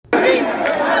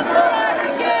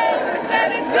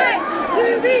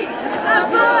TV,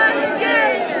 I'm going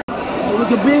again. It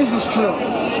was a business trip.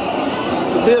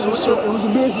 It's a business trip. It was a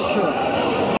business trip.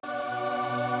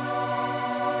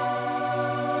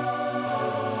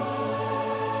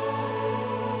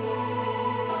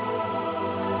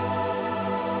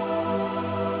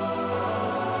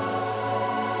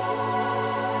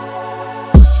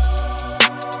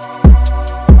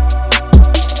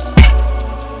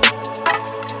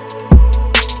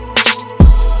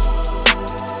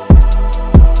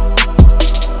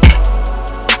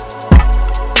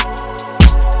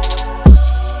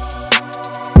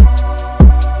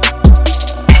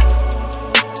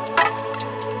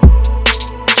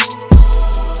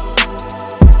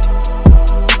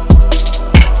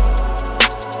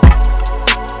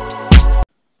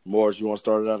 Morris, you want to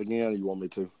start it out again, or you want me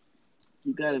to?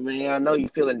 You got it, man. I know you're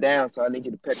feeling down, so I need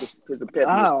you to put the pep in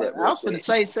Oh, step. I was going to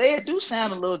say it do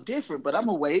sound a little different, but I'm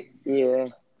going to wait. Yeah.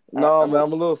 No, man,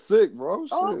 I'm a little sick, bro.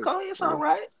 Oh, Shit. okay, it's all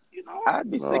right. You know,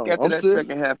 I'd be sick after that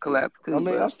second half collapse, too. I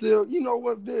mean, bro. I'm still, you know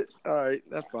what, bit? All right,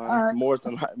 that's fine. All right. Morris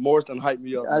done hype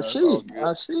me up. I man.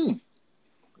 see.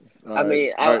 All I right.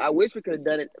 mean, All right. I wish we could have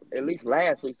done it at least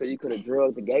last week so you could have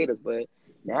drugged the Gators, but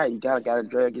now you got to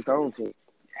drag your own team.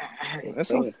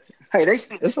 That's okay. Hey, they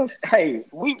still. It's okay. Hey,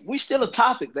 we still a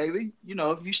topic, baby. You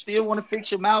know, if you still want to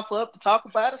fix your mouth up to talk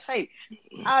about us, hey,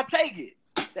 I'll take it.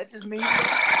 That just means.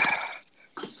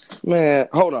 Man,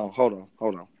 hold on.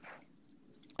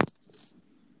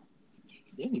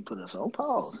 Then he put us on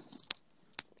pause.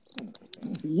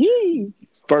 Yee.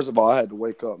 First of all, I had to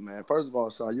wake up, man. First of all,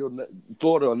 Sean,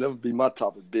 Florida will never be my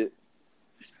topic, bit.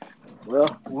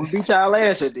 Well, we'll beat y'all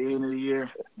ass at the end of the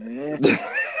year. Yeah.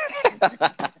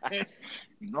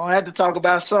 You're going to have to talk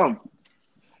about something.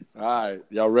 All right,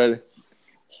 y'all ready?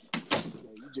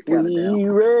 We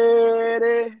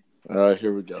ready? All right,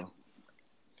 here we go.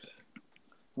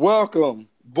 Welcome,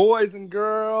 boys and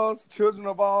girls, children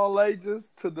of all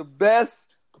ages, to the best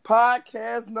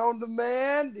podcast known to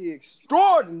man, the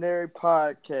Extraordinary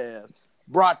Podcast,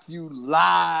 brought to you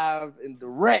live and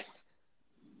direct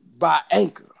by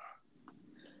Anchor.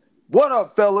 What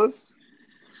up, fellas?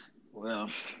 Well,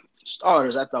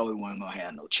 starters, I thought we weren't going to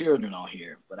have no children on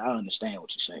here, but I understand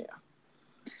what you're saying.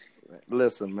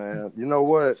 Listen, man, you know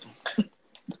what?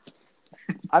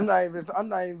 I'm not even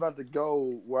about to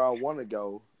go where I want to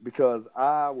go because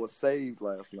I was saved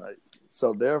last night.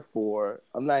 So therefore,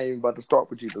 I'm not even about to start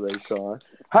with you today, Sean.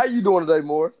 How you doing today,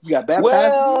 Morris? You got baptized?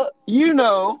 Well, you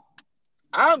know,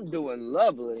 I'm doing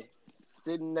lovely.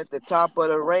 Sitting at the top of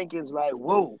the rankings like,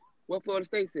 whoa, what Florida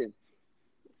State's in?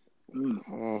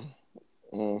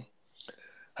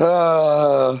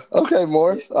 Okay,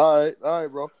 Morris. All right,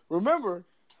 bro. Remember,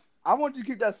 I want you to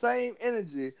keep that same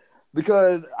energy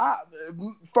because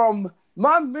from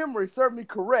my memory served me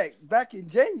correct. Back in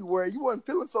January, you weren't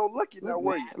feeling so lucky now,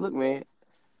 were you? Look, man,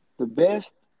 the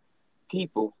best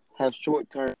people have short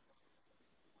term.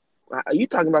 Are you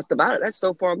talking about stuff? That's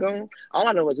so far gone. All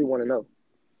I know is you want to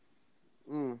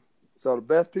know. So the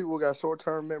best people got short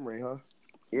term memory, huh?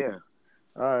 Yeah.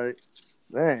 All right.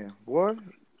 Man, boy.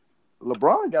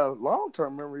 LeBron got a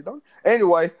long-term memory, don't he?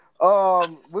 Anyway, we're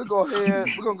gonna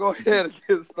go ahead and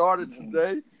get started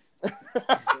today.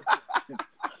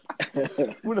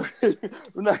 we're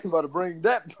not about to bring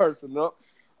that person up.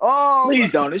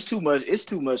 Please don't. It's too much. It's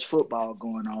too much football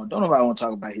going on. Don't nobody want to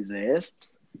talk about his ass.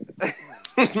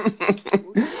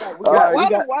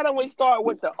 Why don't we start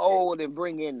with the old and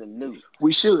bring in the new?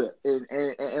 We should.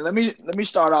 And let me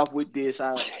start off with this.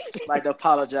 I like to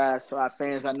apologize to our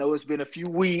fans. I know it's been a few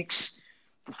weeks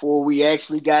before we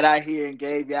actually got out here and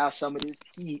gave y'all some of this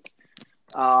heat.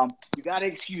 You gotta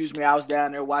excuse me. I was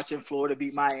down there watching Florida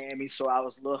beat Miami, so I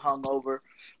was a little hungover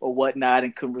or whatnot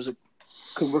and couldn't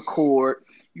record.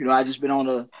 You know, I just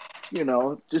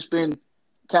been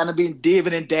kind of been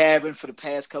dibbing and dabbing for the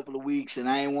past couple of weeks, and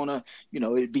I ain't want to,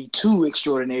 it'd be two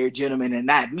extraordinary gentlemen and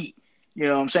not me. You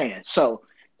know what I'm saying? So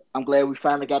I'm glad we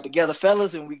finally got together,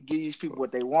 fellas, and we can give these people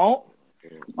what they want.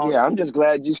 Yeah, I'm just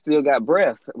glad you still got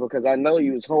breath because I know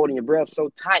you was holding your breath so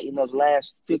tight in those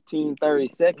last 15, 30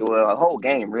 seconds. Well, a whole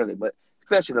game, really, but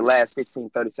especially the last 15,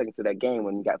 30 seconds of that game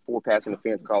when you got 4 pass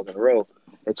interference calls in a row.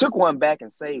 It took one back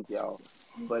and saved y'all.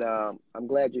 But I'm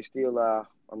glad you're still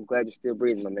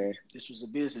breathing, my man. This was a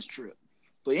business trip.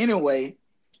 But anyway,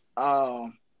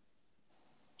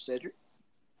 Cedric,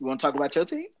 you want to talk about your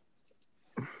team?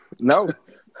 No.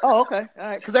 Oh, okay. All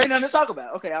right. Because there ain't nothing to talk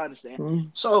about. Okay, I understand. Mm-hmm.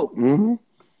 So,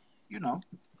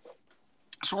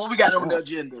 so what we got on the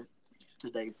agenda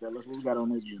today, fellas? What we got on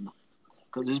the agenda?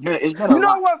 Because it's been You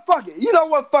know what? Fuck it. You know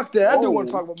what? Fuck that. I do want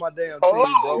to talk about my damn team,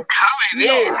 bro. Coming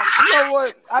in. You know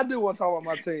what? I do want to talk about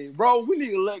my team, bro. We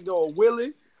need to let go of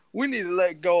Willie. We need to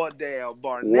let go of damn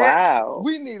Barnett. Wow.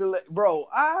 We need to let bro.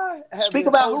 I have Speak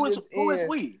been about holding who is this in.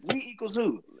 we. We equals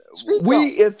who? We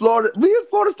is Florida. We is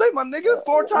Florida State, my nigga.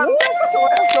 4 times. Shut your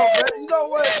ass up, man. You know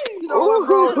what? You know what,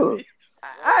 bro?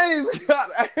 I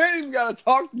ain't even gotta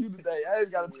talk to you today.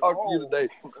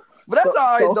 But that's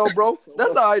all right, though, bro.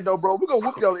 That's all right, though, bro. We're gonna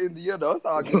whoop y'all in the end, though. It's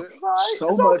all good. It's all right. So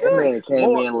It's all much- That good. man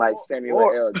came in like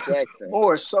Samuel L. Jackson.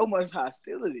 So much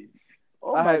hostility.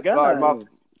 Oh I my had- God. all right,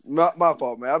 my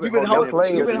fault, man. I've You've been been holding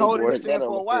holding, that you've been in holding for this a minute. in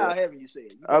for a while, haven't you?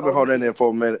 Said I've been holding that in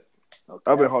for a minute.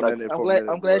 Okay. I've been holding that in for a minute.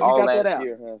 I'm glad you All got that last out.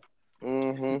 year, huh?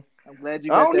 Mm-hmm. I'm glad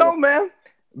you I got don't that know, out. man.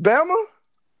 Bama,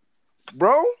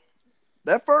 bro.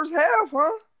 That first half,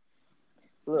 huh?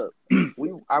 Look,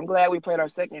 I'm glad we played our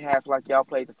second half like y'all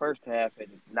played the first half and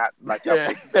not like y'all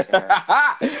played the second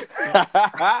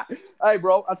half. Hey,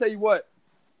 bro. I'll tell you what.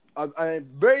 A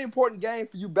very important game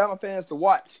for you Bama fans to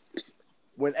watch.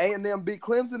 When A&M beat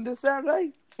Clemson this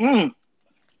Saturday.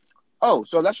 Oh,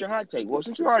 so that's your hot take. Well,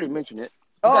 since you already mentioned it,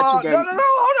 No. you got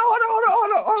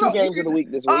Hold on. two games of the week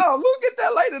this week. Oh, we'll get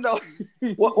that later, though.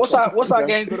 What's our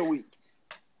games of the week?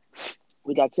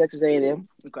 We got Texas A&M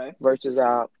Okay. versus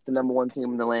the number one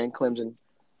team in the land, Clemson.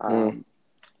 Won't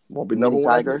be Lady number one.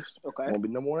 Tigers. Okay. Won't be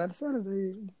number one on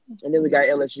Saturday. And then we got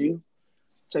LSU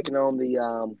taking on the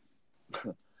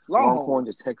Longhorns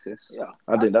of Texas. Yeah.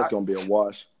 I think that's going to be a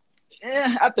wash.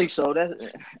 Yeah, I think so.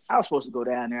 I was supposed to go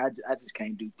down there. I just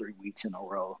can't do 3 weeks in a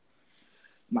row.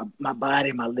 My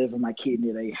body, my liver, my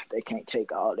kidney, they can't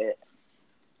take all that.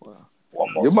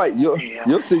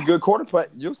 You'll see good quarterback.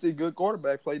 You'll see good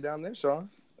quarterback play down there, Sean.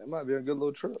 That might be a good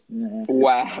little trip. Yeah.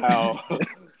 Wow.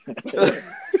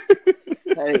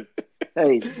 Hey.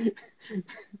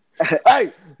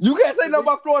 Hey, you can't say nothing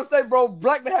about Florida State, bro.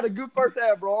 Blackman had a good first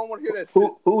half, bro. I don't want to hear that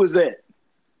shit. Who was that?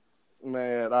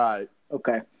 Man, all right.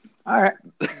 Okay. All right.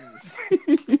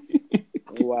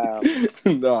 Wow.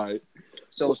 All right.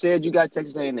 So said you got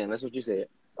Texas A&M. That's what you said.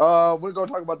 We're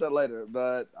gonna talk about that later,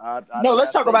 but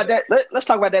Let's talk about that. Let's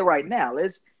talk about that right now.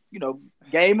 Let's,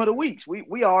 game of the weeks.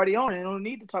 We already on it. Don't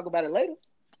need to talk about it later.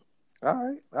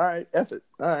 All right. F it.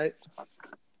 All right.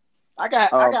 I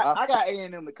got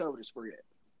A&M to cover the spread.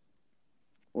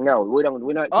 No, we don't.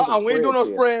 We're not. We ain't doing no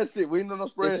spread shit. We ain't doing no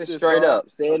spread This shit. is straight Sean. up.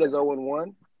 Said is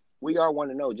 0-1. We are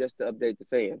 1-0 just to update the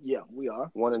fans. Yeah, we are.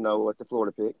 1-0 with the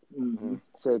Florida pick. Mm-hmm.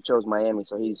 Said chose Miami,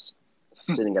 so he's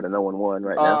sitting at a 0-1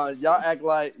 right now. Y'all act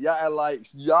like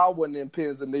y'all wasn't in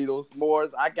pins and needles.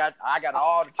 Morris, I got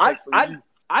all the checks for you.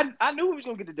 I knew we was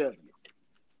gonna get the W.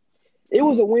 It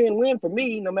was a win-win for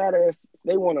me, no matter if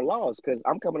they won or lost, because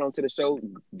I'm coming on to the show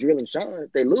drilling Sean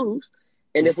if they lose.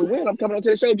 And if we win, I'm coming on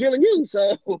to the show drilling you.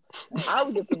 So I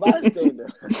was just the bystander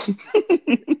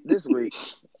this week.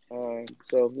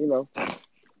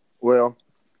 Well,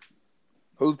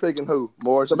 who's picking who?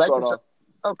 Morris, So you back start to- off.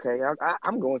 Okay,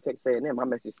 I'm going to Texas A&M. My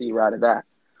message see ride or die.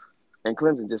 And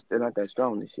Clemson they're not that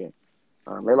strong this year.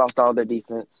 They lost all their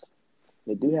defense.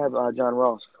 They do have John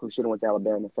Ross, who should have went to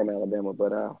Alabama from Alabama,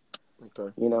 but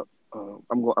Okay.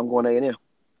 I'm going A&M.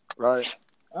 Right.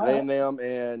 A&M,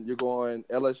 and you're going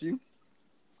LSU?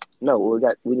 No,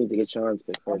 we need to get Sean's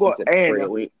pick first. I'm going He said the spread A&M.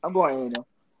 week. I'm going A&M.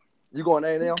 You going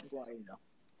A&M? I'm going A&M.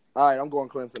 All right, I'm going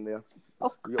Clemson then.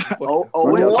 Oh,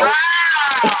 Wow!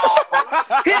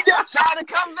 He just trying to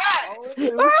come back.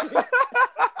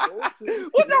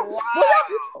 What y'all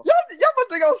must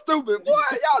think I'm stupid. Boy,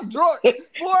 y'all drunk.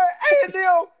 Boy,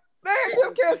 A&M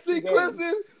can't see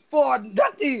Clemson for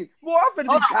nothing. Boy, I'm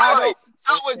finna be tired of.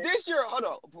 So was this your hold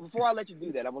on, before I let you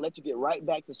do that, I'm gonna let you get right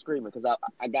back to screaming because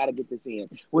I gotta get this in.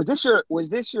 Was this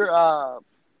your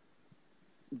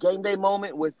game day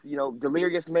moment with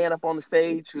delirious man up on the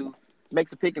stage who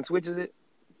makes a pick and switches it?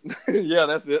 Yeah,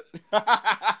 that's it.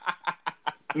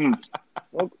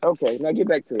 Okay, now get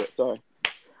back to it. Sorry.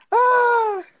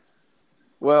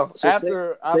 Well, So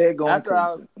after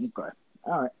Clemson. Okay.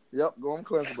 All right. Yep, going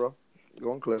Clemson, bro.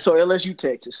 Going Clemson. So LSU,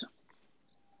 Texas.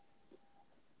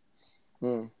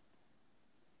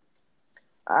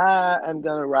 I am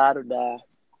gonna ride or die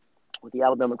with the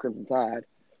Alabama Crimson Tide.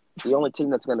 The only team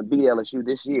that's gonna beat LSU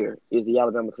this year is the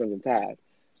Alabama Crimson Tide.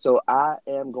 So I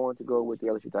am going to go with the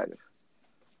LSU Tigers.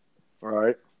 All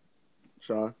right,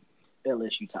 Sean.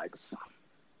 LSU Tigers.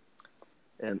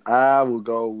 And I will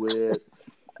go with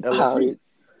LSU.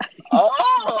 Now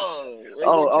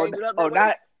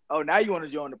you want to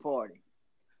join the party.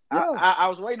 Yeah. I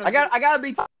was waiting on I gotta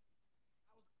be. I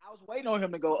was waiting on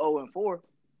him to go 0-4.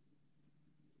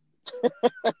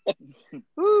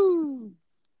 Woo.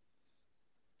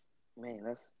 Man,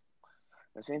 that's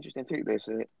an interesting pick there,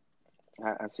 Sid.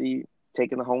 I see you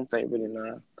taking the home favorite in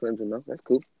Clemson, though. That's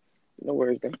cool. No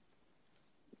worries there.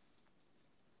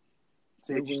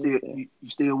 Said you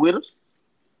still with us?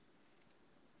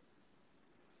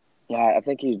 Yeah, I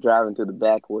think he's driving through the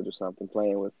backwoods or something,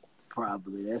 playing with.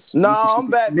 Probably. That's No, I'm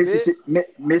back,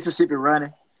 Mississippi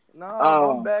running. No,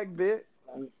 I'm back, bit.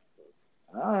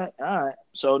 All right.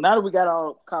 So now that we got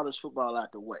all college football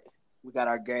out the way, we got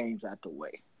our games out the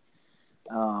way.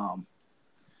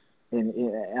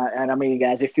 And I mean,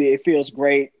 guys, it feels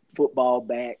great. Football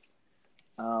back.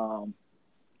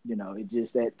 It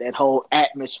just that whole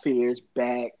atmosphere is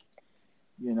back.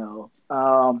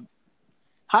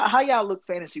 How y'all look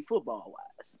fantasy football wise?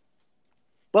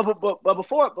 But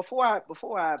before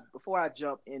I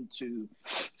jump into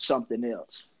something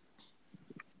else,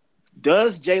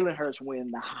 does Jalen Hurts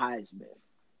win the Heisman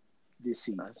this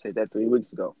season? I said that 3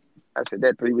 weeks ago.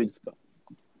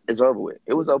 It's over with.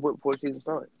 It was over with before the season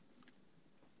started.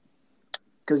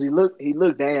 Because he looked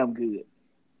damn good.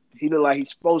 He looked like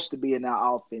he's supposed to be in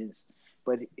our offense,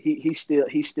 but he still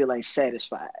ain't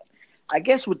satisfied. I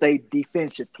guess with their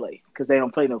defensive play, because they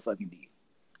don't play no fucking D.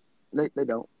 They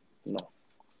don't. No.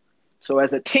 So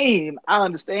as a team, I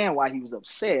understand why he was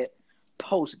upset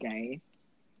post game.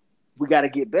 We got to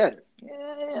get better.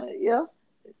 Yeah,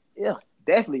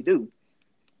 definitely do.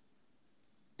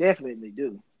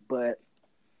 But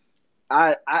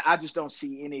I just don't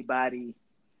see anybody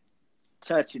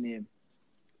touching him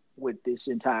with this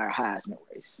entire Heisman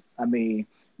race. I mean,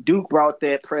 Duke brought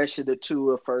that pressure to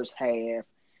Tua first half.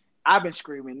 I've been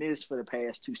screaming this for the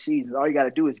past 2 seasons. All you got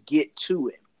to do is get to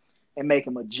him and make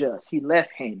him adjust. He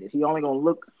left-handed. He only going to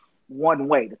look one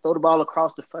way. To throw the ball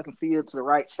across the fucking field to the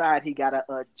right side, he got to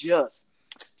adjust.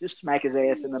 Just smack his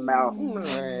ass in the mouth.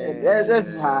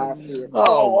 That's how I feel.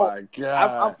 Oh my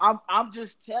God. I'm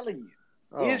just telling you.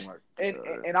 Oh my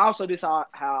God. And also this how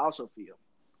I also feel.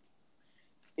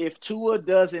 If Tua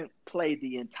doesn't play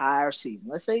the entire season,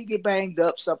 let's say he get banged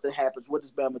up, something happens, what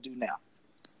does Bama do now?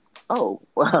 Oh,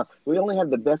 well, we only have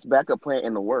the best backup plan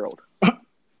in the world.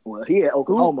 Well, he at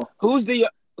Oklahoma. Who's the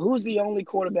only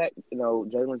quarterback?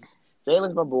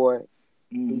 Jalen's my boy.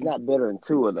 He's not better than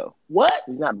Tua, though. What?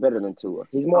 He's not better than Tua.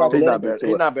 He's more athletic than Tua.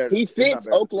 He's not better. He fits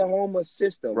Oklahoma's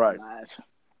system Right.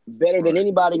 better than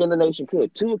anybody in the nation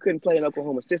could. Tua couldn't play an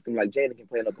Oklahoma system like Jalen can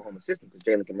play an Oklahoma system because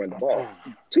Jalen can run the ball.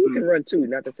 Tua can run too,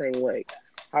 not the same way.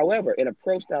 However, in a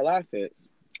pro-style offense,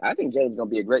 I think Jalen's going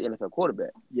to be a great NFL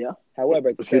quarterback. Yeah. However,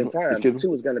 at the same time,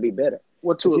 Tua's going to be better.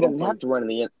 What Tua? He doesn't have to run in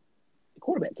the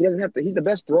quarterback. He doesn't have to. He's the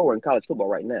best thrower in college football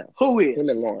right now. Who is? Him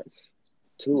and Lawrence.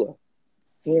 Tua.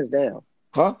 Hands down.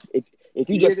 Huh? If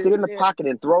you just sit in the pocket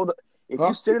and throw the – if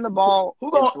you sit in the ball –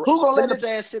 Who gonna let his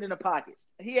ass sit in the pocket?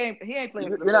 He ain't playing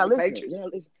for the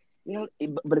Patriots.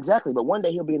 But exactly. But one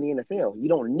day he'll be in the NFL. You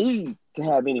don't need to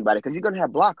have anybody because you're going to have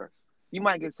blockers. You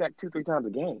might get sacked 2-3 times a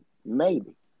game.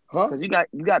 Maybe. Because you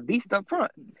got beasts up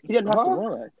front. He doesn't have to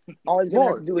run. All he's going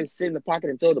to have to do is sit in the pocket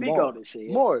and throw the ball.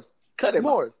 Morris. Cut him.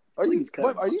 Morris. Are you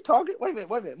talking? Wait a minute.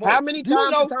 Morris, how many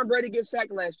times did Tom Brady get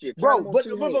sacked last year? Bro, but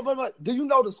do you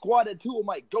know the squad that Tua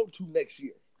might go to next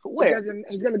year? Where?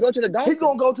 He's going to go to the Dolphins. He's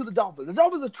going to go to the Dolphins. The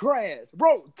Dolphins are trash.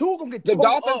 Bro, Tua going to get the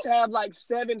Dolphins have like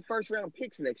 7 first-round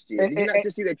picks next year. Did you not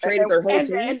just see they traded their whole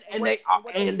team?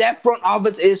 And that front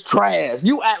office is trash.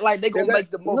 You act like they're going to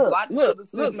make the most logical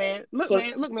decision. Look, man. So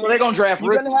they're going to draft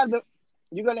You're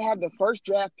going to have the first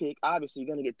draft pick. Obviously,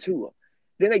 you're going to get Tua.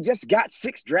 Then they just got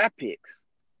 6 draft picks.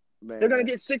 Man. They're going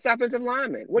to get 6 offensive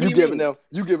linemen. What do you mean?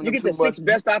 You get the 6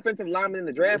 best offensive linemen in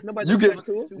the draft. You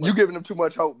giving them too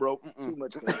much hope, bro. Too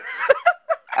much hope.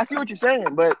 I see what you're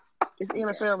saying, but it's the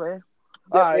NFL, man.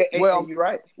 All right. Well, you're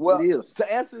right. Well, it is.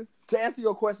 to answer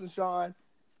your question, Sean,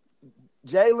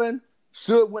 Jalen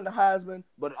should win the Heisman,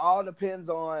 but it all depends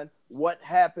on what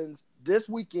happens this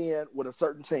weekend with a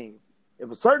certain team. If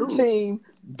a certain team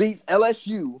beats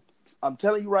LSU, I'm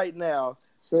telling you right now,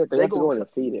 they have to go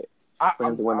undefeated for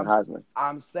him to win the Heisman.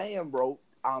 I'm saying, bro.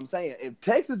 If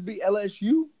Texas beat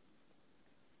LSU,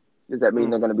 does that mean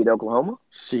they're going to beat Oklahoma?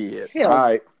 Shit.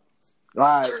 All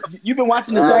right. You've been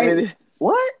watching the same.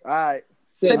 What? All right.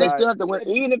 So they still have to win.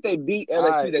 Even if they beat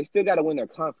LSU, they still got to win their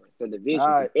conference, their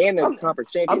division, and their conference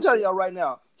championship. I'm telling y'all right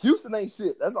now, Houston ain't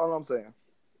shit. That's all I'm saying.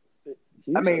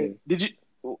 Houston. I mean,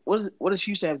 what does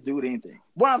Houston have to do with anything?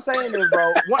 What I'm saying is,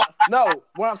 bro.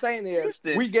 What I'm saying is,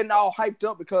 we getting all hyped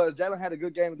up because Jalen had a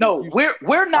good game. No,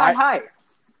 we're not hyped.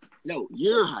 No,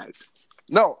 you're hyped.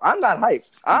 No, I'm not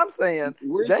hyped. I'm saying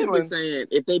we're simply saying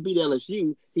if they beat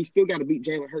LSU, he still got to beat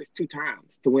Jalen Hurts 2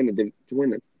 times to win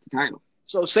the title.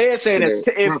 So saying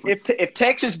if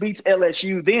Texas beats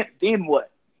LSU, then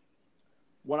what?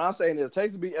 What I'm saying is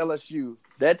Texas beat LSU.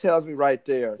 That tells me right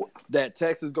there that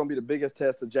Texas is going to be the biggest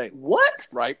test of Jalen. What?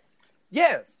 Right?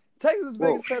 Yes. Texas is the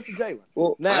biggest test of Jalen.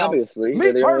 Well, Now, obviously, me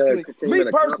but they only have personally- a team me in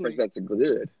a personally- conference that's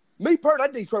good. I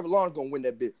think Trevor Lawrence gonna win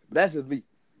that bit. That's just me.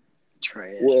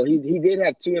 Trash. Well, he did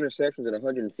have 2 interceptions and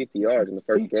 150 yards in the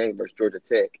first game versus Georgia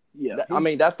Tech. Yeah. I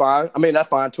mean, that's fine.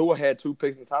 Tua had 2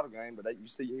 picks in the title game, but you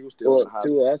see, he was still in Well, the high.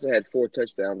 Tua also had 4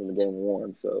 touchdowns in the game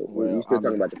 1, so Well, you still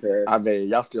talking about the pass. I mean,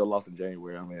 y'all still lost in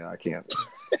January. I mean, I can't.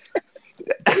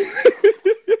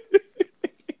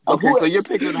 Okay, so your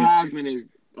pick of the Heisman is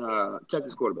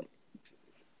Texas quarterback.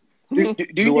 Do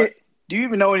Do what? you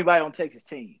even know anybody on Texas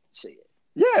team? Shit.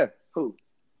 Yeah, Who?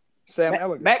 Sam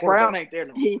Ellinger. Matt Brown quarterback. ain't there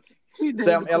no more. He did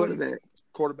Sam the Ellinger,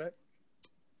 quarterback.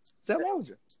 Sam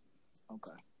Ellinger.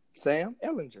 Okay. Sam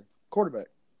Ellinger, quarterback.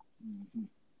 Mm-hmm.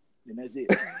 And that's it.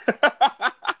 Yeah, that's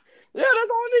all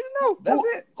I need to know. That's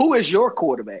it. Who is your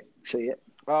quarterback? Say it.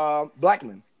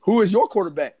 Blackman. Who is your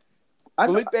quarterback? I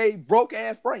know- Felipe broke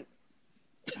ass Franks.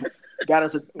 got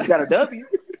a W.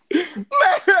 Man,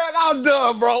 I'm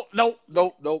done, bro. Nope.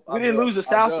 We didn't lose to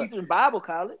Southeastern Bible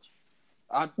College.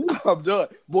 I'm done.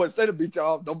 Boy, instead of beat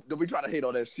y'all, don't be trying to hate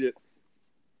on that shit.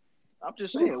 I'm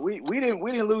just saying we didn't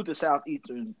lose to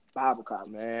Southeastern Bible College.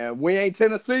 Man, we ain't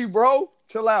Tennessee, bro.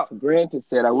 Chill out. Granted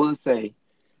said, I will say,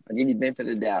 I'll give you the benefit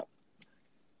of the doubt.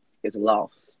 It's a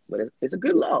loss, but it's a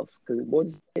good loss because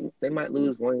boys they might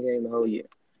lose 1 game the whole year.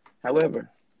 However,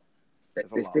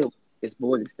 It's a it's loss. still it's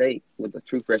Boise State with a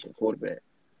true freshman quarterback.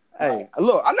 Hey,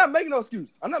 look, I'm not making no excuse.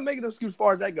 As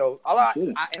far as that goes. I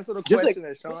answer the Just question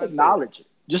that Sean Just said. acknowledge it.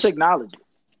 Just acknowledge it.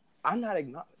 I'm not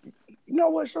acknowledging. You know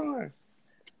what, Sean?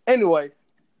 Anyway,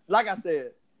 like I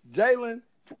said, Jalen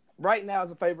right now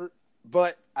is a favorite,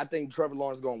 but I think Trevor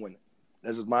Lawrence is going to win it.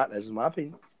 That's just my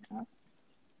opinion.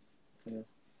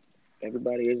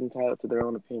 Everybody is entitled to their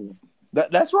own opinion.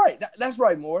 That's right. That's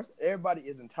right, Morris. Everybody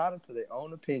is entitled to their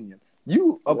own opinion.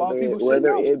 You, of all people, should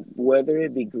know. Whether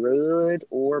it be good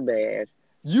or bad.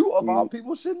 You, of all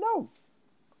people, should know.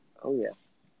 Oh,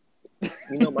 yeah.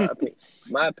 You know my opinion.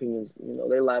 My opinions,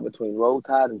 they lie between Roll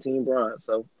Tide and Team Bronze.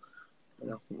 So,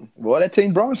 Well, that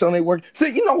Team Bronze only work. See,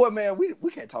 you know what, man?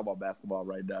 We can't talk about basketball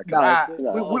right now.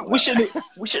 We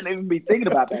shouldn't even be thinking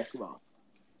about basketball.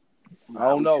 I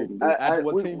don't know. After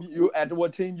what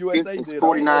Team USA it's did,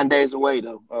 49 days away,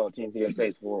 though. Oh, Team USA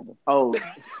is horrible. Oh,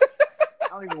 I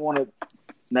don't even want to.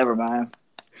 Never mind.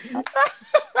 Yeah.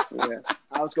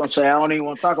 I was gonna say I don't even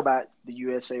want to talk about the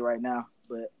USA right now,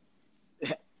 but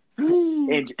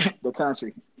in the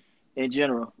country in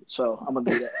general. So I'm gonna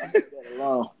leave that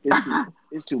alone.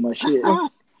 It's too much shit. Well,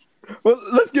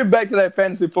 let's get back to that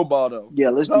fantasy football, though. Yeah,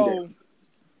 let's do that.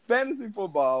 Fantasy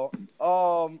football.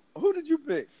 Who did you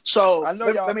pick? So I know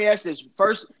let me ask this.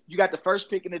 First, you got the first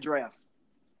pick in the draft.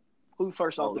 Who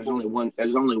first off the There's board? only one.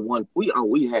 There's only one. We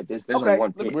had this. There's Okay, only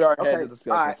one let pick. We already had Okay, the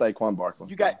discussion. all Saquon Barkley.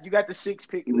 You got the 6th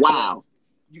pick. In the Wow. draft.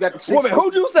 You got the 6th. Wait a minute,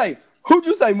 who'd you say? Who'd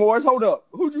you say, Morris? Hold up.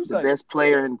 Who'd you The say? best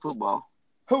player in football.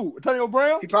 Who? Antonio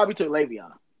Brown? He probably took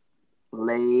Le'Veon.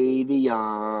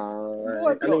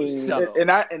 Le'Veon. Shut up.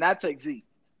 And I take Zeke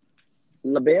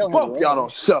LaBelle. Both y'all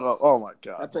don't shut up. Oh my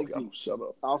God. I take Both y'all Zeke. don't shut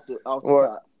up. off the What?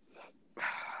 top.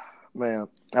 Man.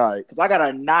 All right. Because I got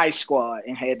a nice squad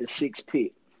and had the 6th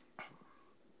pick.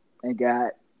 And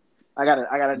I got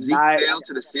a Zeke nice fell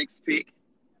to the 6th pick.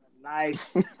 nice.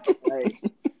 Hey,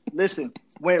 listen,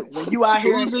 when you out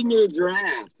here Who's in your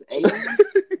draft?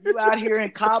 you out here in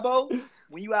Cabo,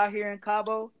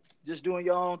 just doing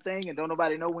your own thing and don't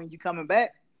nobody know when you coming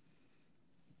back.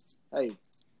 Hey,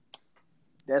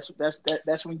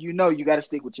 that's when you know you got to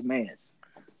stick with your mans.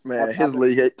 Man, his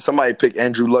league, somebody picked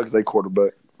Andrew Luck as their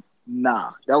quarterback.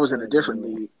 Nah, that was in a different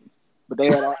league, but they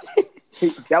had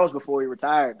that was before he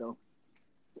retired though.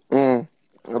 I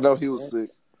know he was sick.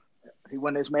 He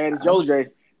wasn't as mad as Joe J.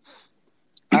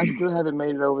 I still haven't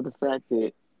made it over the fact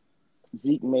that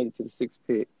Zeke made it to the 6th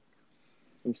pick.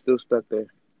 I'm still stuck there.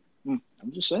 I'm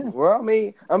just saying, Well,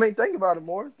 I mean, think about it,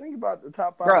 Morris. Think about the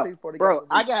top 5 picks before they bro. got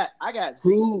I to got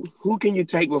Zeke. Who can you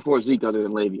take before Zeke other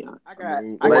than Le'Veon? I got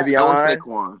Le'Veon.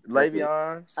 Saquon.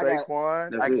 Le'Veon,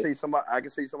 Saquon. That's I can it. see somebody. I can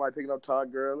see somebody picking up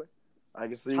Todd Gurley. I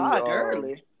can see Todd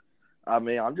Gurley. I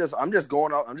mean, I'm just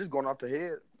going off. I'm just going off the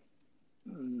head.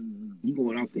 You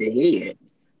going off the head?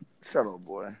 Shut up,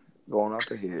 boy. Going off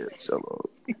the head. Shut up.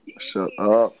 Shut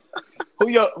up.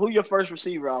 Who your first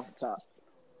receiver off the top?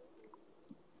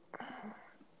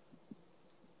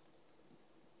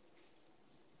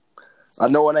 I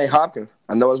know it ain't Hopkins.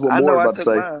 I know it's what Moore's about to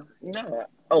say. Mine. No.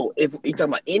 Oh, if you talking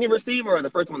about any receiver or the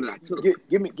first one that I took?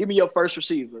 Give me your first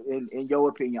receiver in your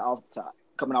opinion off the top,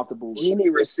 coming off the board. Any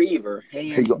receiver,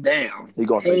 hands down. He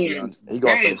gonna say Hands He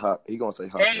gonna say down. Hop. He gonna say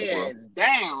Hopkins, bro. Hands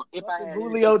down. If I had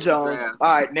Julio Jones. draft,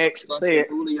 All right, next. Say it.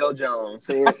 Julio Jones.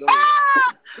 Say it.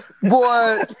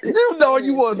 Boy, you know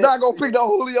you was not gonna pick no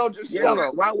Julio. Just Yeah, shut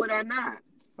up. why would I not?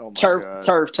 Oh my Turf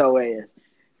God. toe ass.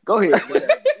 Go ahead.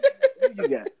 What you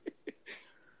got?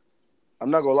 I'm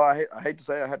not gonna lie. I hate to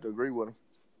say it, I have to agree with him.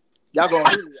 Y'all going,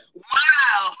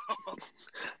 Wow.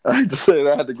 I hate to say it,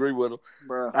 I have to agree with him.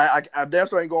 bro? I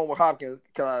definitely ain't going with Hopkins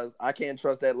because I can't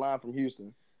trust that line from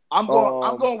Houston. I'm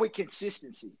going with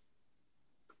consistency.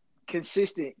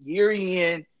 Consistent year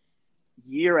in,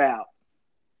 year out.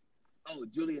 Oh,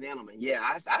 Julian Edelman. Yeah,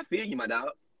 I feel you, my dog.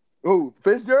 Who?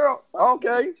 Fitzgerald?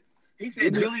 Okay. He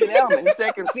said Julian Edelman. He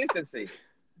said consistency.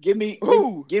 Give me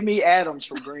Adams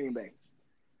from Green Bay.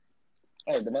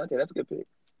 Oh, DeMonte, that's a good pick.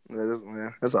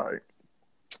 Yeah, that's all right.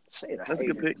 Say it a That's a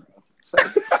good hater. pick.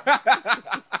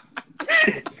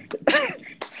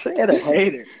 Say it a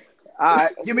hater. All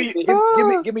right, give me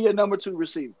your number 2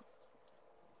 receiver.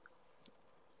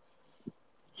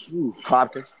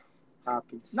 Hopkins.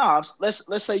 No,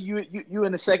 let's say you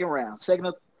in the second round, second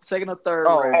or third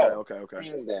Oh, round. okay.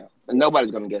 Hands down. And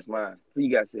nobody's gonna guess mine. Who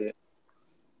you guys said?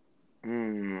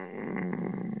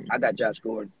 I got Josh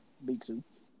Gordon. Me too.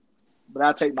 But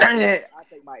I'll take my. Dang it. I'll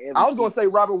take my. I was gonna say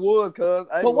Robert Woods, cuz.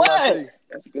 For what?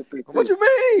 That's a good pick too. What you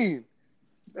mean?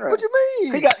 Right. What you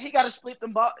mean? He got to split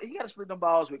them ball. He got to split them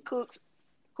balls with Cooks.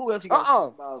 Who else? He got to split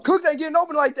them balls Cooks ain't getting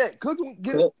open like that. Cooks wasn't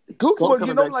Colt getting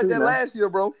coming open back like too that now. last year,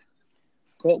 bro.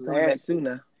 Colt coming back too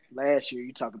now. Last year,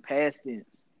 you talking past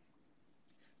tense.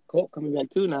 Colt coming back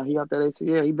too now. He out that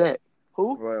ACL. He back.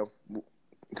 Who? Well,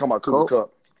 come on, Cooper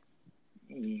Cup.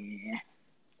 Yeah.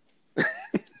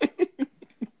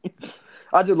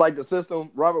 I just like the system.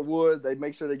 Robert Woods, they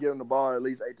make sure they give him the ball at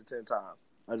least 8 to 10 times.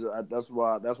 That's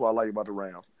why I like about the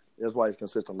Rams. That's why he's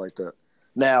consistent like that.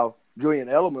 Now, Julian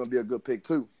Edelman would be a good pick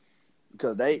too,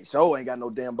 because they ain't got no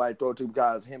damn body to throw to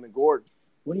guys, him and Gordon.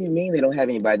 What do you mean they don't have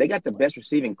anybody? They got the best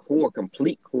receiving core,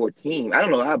 complete core team. I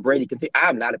don't know how Brady can.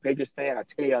 I'm not a Patriots fan. I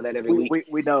tell y'all that every week.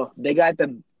 We know. They got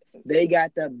the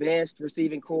best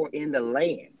receiving core in the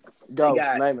land. Go, they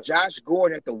got name it. Josh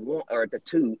Gordon at the 1 or at the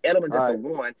 2. Edelman's at the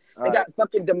 1. They got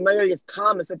fucking Demaryius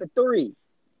Thomas at the 3.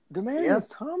 Demaryius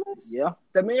Thomas? Yeah.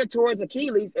 The man tore his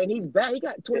Achilles and he's back. He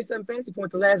got 27 fantasy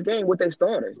points the last game with their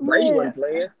starters. Brady wasn't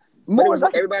playing. But it was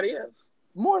everybody else.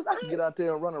 Morris, I can get out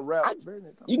there and run a route.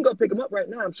 You can go pick him up right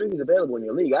now. I'm sure he's available in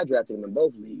your league. I drafted him in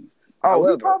both leagues.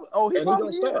 However, he's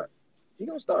gonna start. He's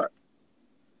gonna start.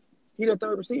 He's a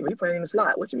third receiver. He's playing in the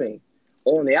slot. What you mean?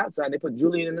 Or on the outside, they put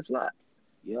Julian in the slot.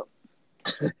 Yep.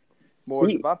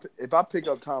 Morris, if I pick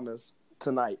up Thomas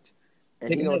tonight and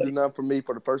he don't do nothing for me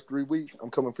for the first 3 weeks, I'm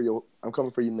coming for you.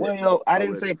 Next. Well, I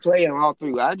didn't say play him all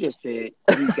through. I just said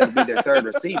he's gonna be their third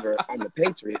receiver on the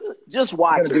Patriots. Just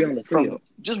watch him on the field.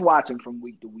 Just watch him from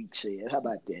week to week. Said, how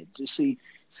about that? Just see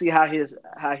how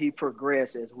he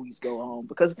progress as weeks go on,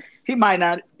 because he might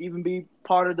not even be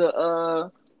part of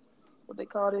the what they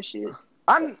call that shit.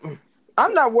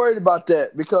 I'm not worried about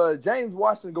that because James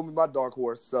Washington gonna be my dark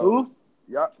horse. So who?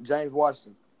 Yep, James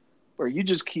Washington. Bro, you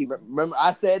just keep. Remember,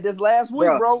 I said this last week,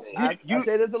 bro. I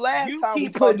said this the last time. You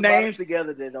keep putting names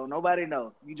together that don't nobody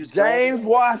know. You just James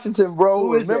Washington, bro.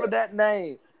 Who is Remember that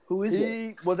name? Who is it?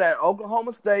 He was at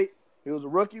Oklahoma State. He was a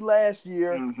rookie last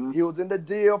year. Mm-hmm. He was in the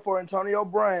deal for Antonio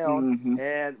Brown,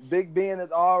 and Big Ben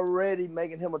is already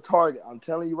making him a target. I'm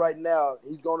telling you right now,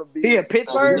 he's going to be. He in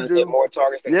Pittsburgh. He's gonna get more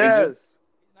targets than yes.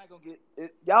 He's not gonna get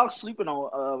it. Y'all sleeping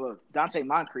on Dante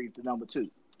Moncrief, the number 2.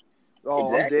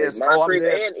 Oh, exactly. I'm dead. Oh, I'm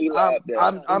dead. And Eli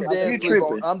I'm dead sleep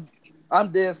on.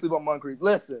 I'm dead sleep on Moncrief.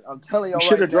 Listen, I'm telling y'all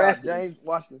right now, James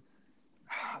Washington.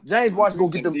 James Washington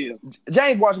gonna get them.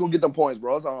 James Washington gonna get them points,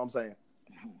 bro. That's all I'm saying.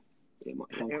 Yeah,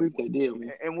 Moncrief, they deal,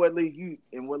 man. And what league you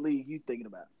thinking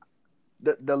about?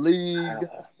 The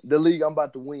league I'm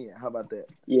about to win. How about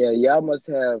that? Yeah, y'all must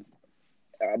have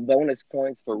bonus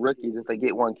points for rookies if they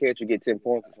get one catch or get 10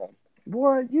 points or something.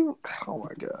 Boy, oh my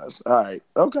gosh. All right.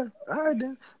 Okay. All right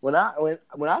then. When I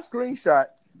screenshot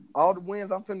all the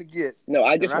wins I'm finna get. No,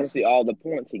 I just want to see all the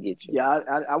points he gets you. Yeah,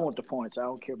 I want the points. I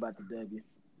don't care about the W.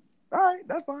 All right,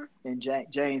 that's fine. And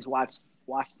James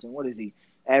Washington, what is he?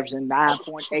 Averaging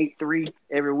 9.83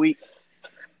 every week.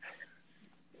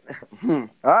 All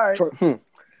right.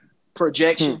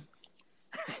 Projection.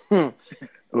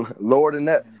 Lower than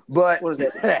that. But what is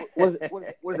that?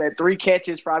 What is that? 3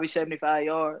 catches, probably 75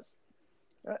 yards.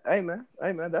 Hey man,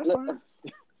 that's fine.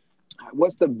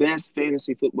 What's the best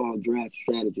fantasy football draft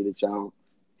strategy that y'all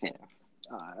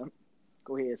have?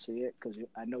 Go ahead, say it, because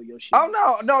I know your shit. Oh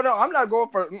no! I'm not going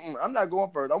first. I'm not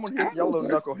going first. I want to hear your little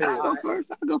knucklehead.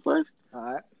 I'll go first. All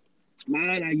right.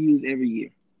 Mine I use every year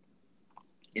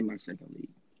in my second league,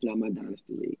 not my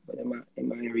dynasty league, but in my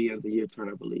every other year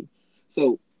turnover league.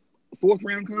 So 4th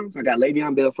round comes, I got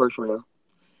Le'Veon Bell first round.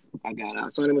 I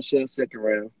got Sonny Michel second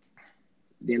round.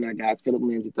 Then I got Philip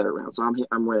Lindsay third round. So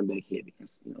I'm running back here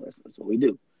because that's what we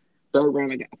do. Fourth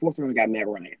round I got Matt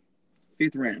Ryan.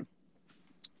 Fifth round,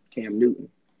 Cam Newton.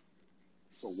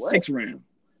 what? Sixth round.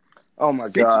 Oh my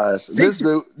gosh. This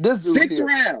dude Sixth here.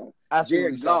 round,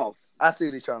 Jared Goff. I see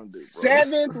what he's trying to do, bro.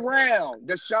 Seventh round,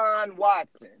 Deshaun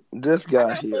Watson. This I guy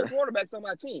got here. 4 quarterbacks on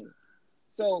my team.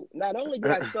 So not only did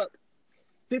I suck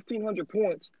 1,500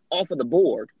 points off of the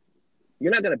board,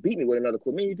 you're not going to beat me with another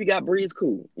quarterback. I mean, if you got Breeze,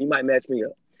 cool. You might match me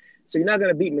up. So you're not going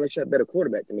to beat me unless you have a better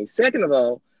quarterback than me. Second of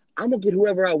all, I'm going to get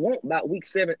whoever I want about week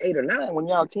 7, 8, or 9 when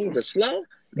y'all teams are slow.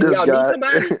 This y'all guy, need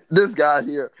somebody. this guy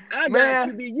here. I Man.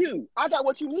 got to be you. I got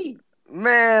what you need.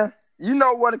 Man, you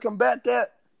know what to combat that?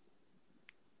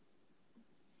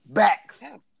 Backs.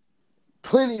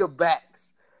 Plenty of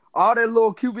backs. All that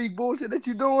little QB bullshit that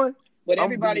you doing, But I'm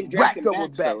everybody's being drafting racked up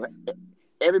with backs, though.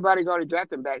 Everybody's already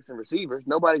drafting backs and receivers.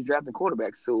 Nobody's drafting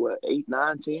quarterbacks. So 8,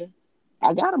 9, 10.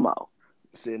 I got them all.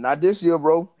 Shit, not this year,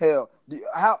 bro. Hell,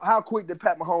 how quick did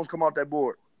Pat Mahomes come off that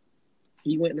board?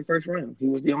 He went in the first round. He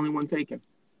was the only one taken.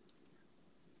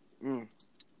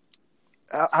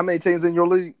 How many teams in your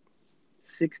league?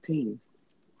 16.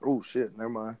 Oh, shit, never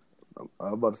mind. I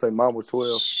was about to say mine was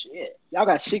 12. Shit. Y'all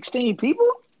got 16 people?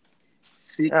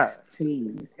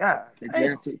 16. Yeah. The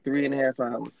draft took 3.5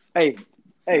 hours. Hey.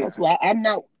 That's why I'm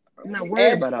not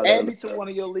worried about all that. Add me to one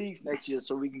of your leagues next year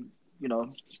so we can,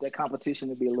 that competition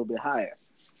will be a little bit higher.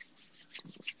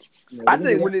 I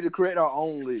think we need to create our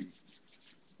own league.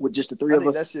 With just the three of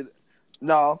us? That shit.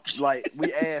 No, like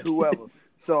we add whoever.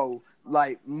 So,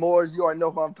 like Morris, you already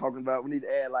know who I'm talking about. We need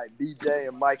to add like BJ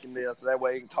and Mike in there so that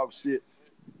way he can talk shit.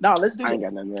 No, let's do I that. ain't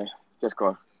got nothing there. Just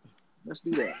go. Let's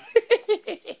do that.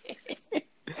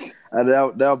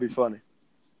 That'll be funny.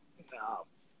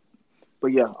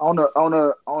 But yeah,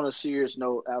 on a serious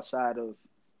note, outside of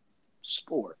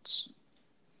sports,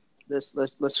 let's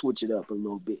switch it up a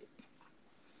little bit.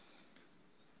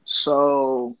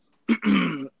 So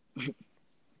the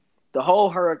whole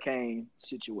hurricane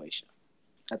situation.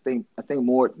 I think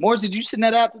Morris, did you send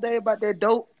that out today about that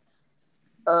dope?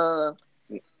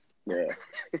 Yeah.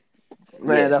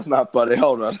 Man, that's not funny.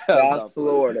 Hold on. South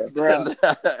Florida. Bro.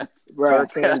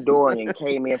 Hurricane Dorian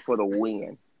came in for the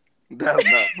win. That's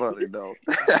not funny, though.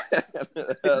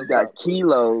 You got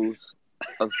kilos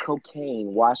of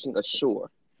cocaine washing ashore.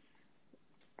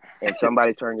 And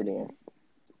somebody turned it in.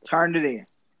 Turned it in.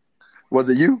 Was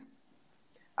it you?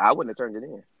 I wouldn't have turned it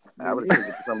in. I would have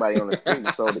taken it to somebody on the street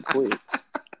and sold it quick.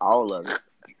 All of it.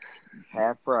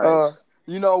 Half price.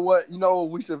 You know what? You know what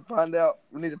we should find out?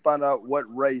 We need to find out what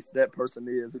race that person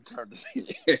is who turned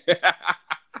it in.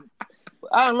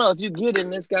 I don't know. If you get it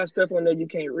and it's got stuff on there you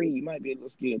can't read, you might be a little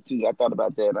scared too. I thought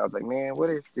about that and I was like, man, what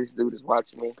if this dude is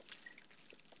watching me?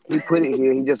 He put it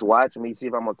here. He just watching me, see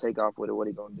if I'm going to take off with it. What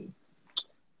he going to do?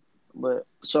 But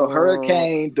So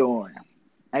Hurricane Dorian.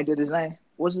 Ain't that his name?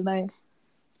 What's his name?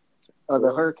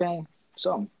 The Hurricane?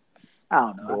 Something. I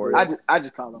don't know. I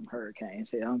just call them Hurricanes.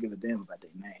 Hey, I don't give a damn about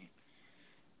their name.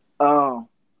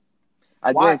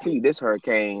 I guarantee you this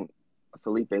hurricane,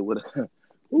 Felipe would have.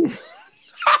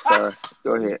 Sorry,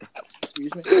 go ahead.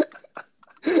 Excuse me?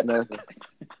 Nothing.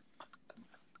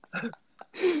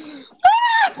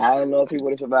 I don't know if he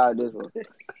would have survived this one.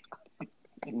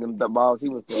 The balls he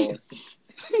was throwing.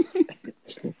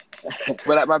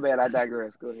 But my bad, I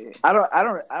digress. Go ahead. I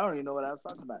don't even know what I was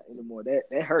talking about anymore. That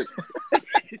hurt.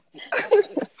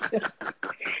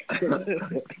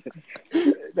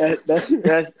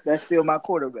 That's still my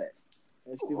quarterback.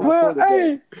 That's still my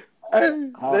quarterback.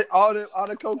 All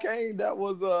the cocaine that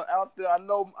was out there. I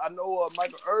know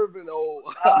Michael Irvin.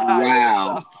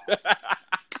 Wow.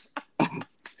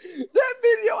 That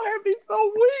video had me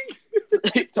so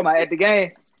weak. Talking about at the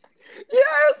game.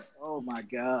 Yes. Oh my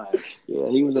gosh. Yeah,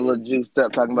 he was a little juiced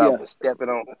up talking about stepping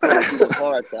on people's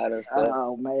hearts out and stuff.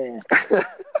 Oh man.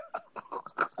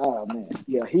 Oh man.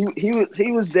 Yeah,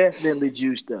 he was definitely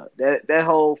juiced up. That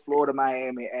whole Florida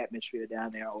Miami atmosphere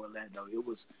down there in Orlando, it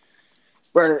was.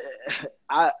 Brother,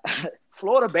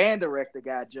 Florida band director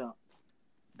got jumped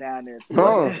down there.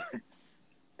 Oh.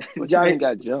 Y'all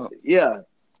got jumped? Yeah,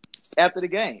 after the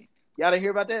game. Y'all didn't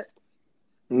hear about that?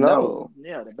 No.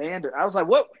 Yeah, the band. I was like,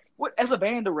 what? As a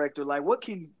band director, like, what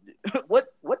did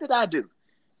I do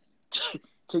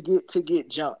to get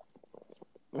jumped?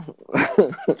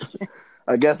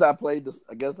 I guess I played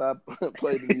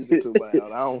the music too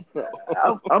loud. I don't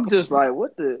know. I'm just like,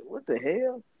 what the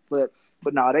hell? But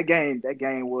no, that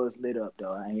game was lit up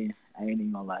though. I ain't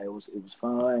even gonna lie. It was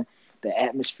fun. The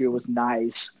atmosphere was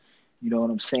nice. You know what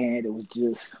I'm saying? It was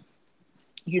just,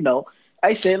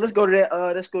 I said, let's go to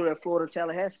that Florida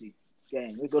Tallahassee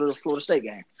game. Let's go to the Florida State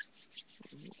game.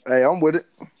 Hey, I'm with it.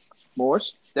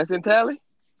 Morris. That's in tally.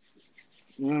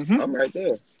 Mm-hmm. I'm right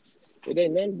there. It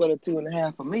ain't nothing but a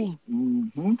 2.5 for me.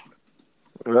 Mm-hmm.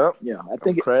 Yep. Yeah, I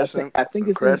think I'm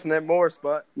it's crashing that Morris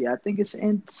spot. Yeah, I think it's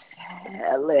in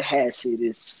Tallahassee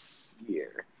this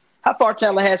year. How far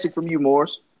Tallahassee from you,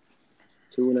 Morris?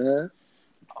 2.5.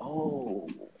 Oh,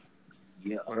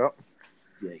 yeah. Yep.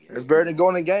 Yeah. It's better than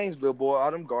going to games, Bill boy.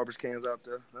 All them garbage cans out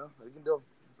there. No, you can do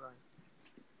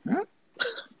it.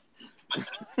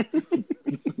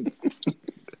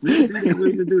 You can't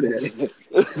wait to do that.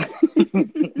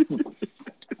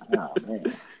 Oh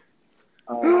man.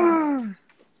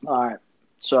 All right.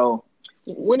 So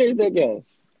When is that game?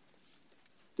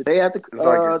 the day after It's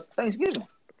like Thanksgiving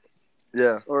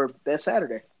Yeah. or that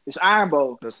Saturday. It's Iron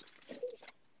Bowl, That's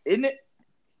isn't it?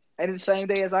 Ain't it the same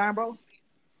day as Iron Bowl?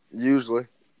 usually.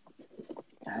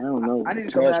 I don't know. I need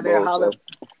to come out there and holler. So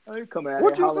I need to come out there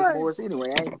What and you holler at say? Morris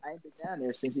anyway. I ain't been down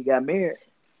there since he got married.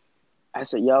 I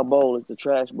said, y'all bowl is the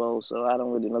trash bowl, so I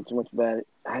don't really know too much about it.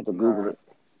 I had to Google it.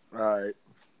 All right.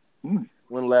 Hmm.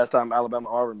 When the last time Alabama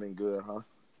Auburn been good, huh?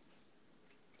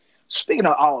 Speaking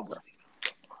of Auburn,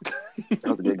 That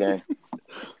was a good game.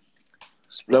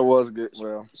 That was good.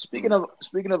 Well, speaking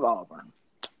of Auburn,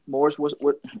 Morris,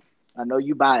 what? I know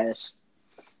you biased,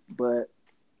 but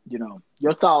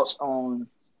your thoughts on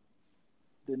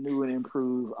the new and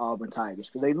improved Auburn Tigers,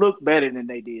 because they look better than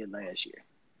they did last year.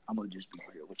 I'm gonna just be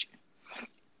real with you.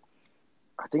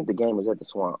 I think the game is at the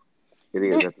Swamp. It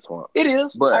is at the Swamp. It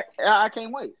is, But I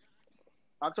can't wait.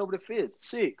 October the 5th,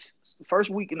 6th, first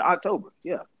week in October.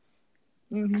 Yeah,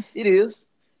 it is,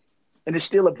 and it's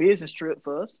still a business trip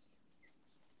for us.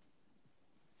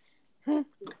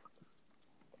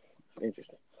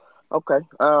 interesting. Okay.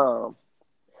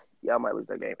 Yeah, I might lose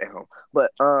that game at home.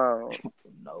 But No,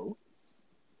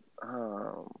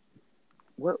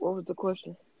 what was the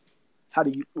question? how do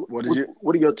you? What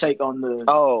What are your take on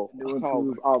the new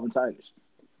improved Auburn Tigers?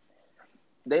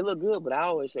 They look good, but I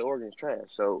always say Oregon's trash.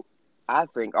 So I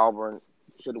think Auburn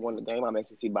should have won the game. I'm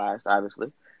SEC biased,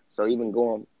 obviously. So even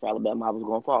going for Alabama, I was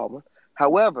going for Auburn.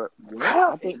 However,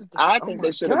 I think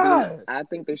they should have. I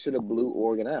think they should have blew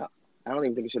Oregon out. I don't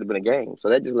even think it should have been a game. So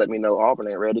that just let me know Auburn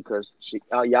ain't ready because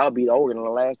y'all beat Oregon on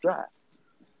the last drive.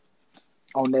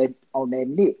 On that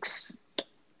Knicks.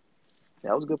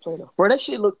 That was a good play though. Bro, that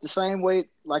shit looked the same way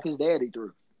like his daddy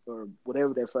threw, or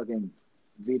whatever that fucking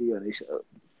video they showed.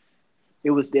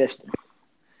 It was destined,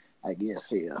 I guess.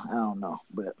 Hell, I don't know,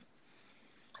 but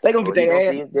they gonna get He their gonna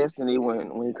ass. see his destiny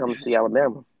when he comes to see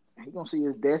Alabama. He gonna see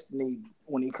his destiny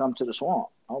when he comes to the Swamp.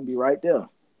 I'm gonna be right there.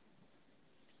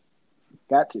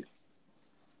 Got to.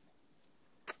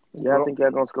 Yeah, I think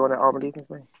y'all gonna score that Auburn defense,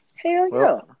 man. Hell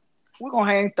yeah, we're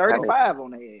gonna hang 35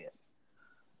 on their ass.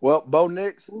 Well, Bo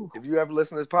Nix, if you ever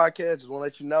listen to this podcast, just want to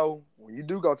let you know, when you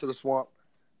do go to the Swamp,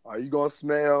 are you going to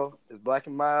smell it's Black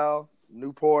and Mild,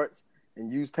 Newports,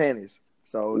 and used panties.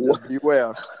 So just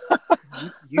beware.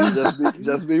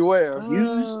 Just beware.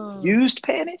 Used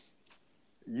panties?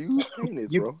 Used panties,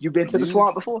 bro. You been to the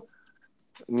Swamp before?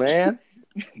 Man,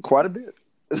 quite a bit.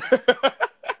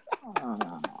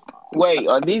 Wait,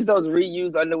 are these those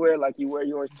reused underwear like you wear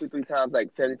yours 2-3 times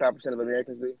like 75% of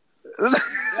Americans do?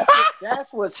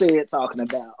 That's what Sid talking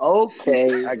about.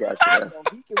 Okay. I got you. So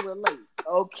he can relate.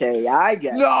 Okay, I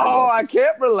got No, I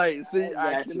can't relate. See,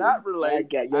 I I cannot relate. I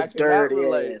got your I cannot dirty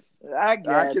relate. ass. I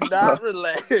cannot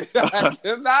relate. I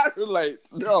cannot relate.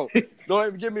 No, don't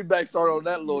even get me back started on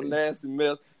that little nasty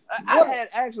mess. I had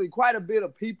actually quite a bit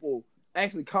of people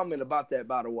actually comment about that,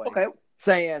 by the way. Okay.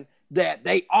 Saying that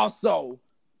they also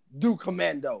do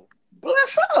commando.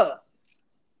 Bless up.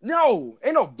 No,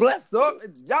 ain't no blessed up.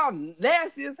 Y'all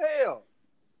nasty as hell.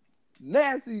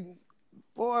 Nasty,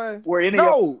 boy. Were any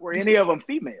of them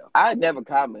female? I never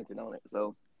commented on it,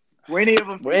 so. Were any of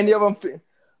them female? Were any of them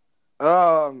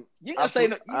you gotta say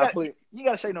no, you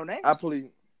gotta say no names. I plead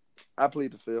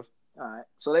the fifth. All right.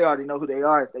 So they already know who they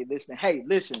are if they listen. Hey,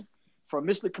 listen, from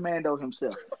Mr. Commando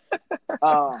himself.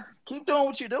 Keep doing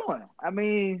what you're doing. I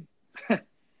mean,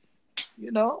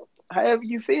 however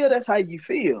you feel, that's how you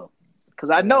feel. Because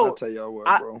I know, I'll tell y'all what,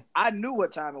 bro. I knew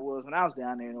what time it was when I was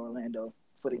down there in Orlando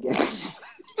for the game.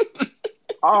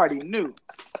 I already knew.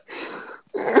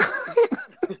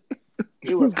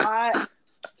 It was hot.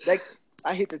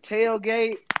 I hit the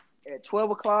tailgate at 1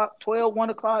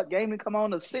 o'clock. Game didn't come on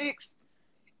to 6.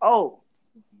 Oh,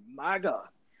 my God.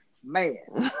 Man.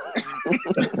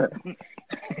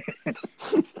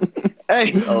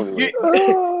 Hey,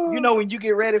 you know when you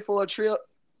get ready for a trip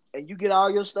and you get all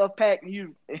your stuff packed and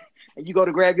you go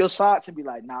to grab your socks and be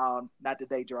like, "No, not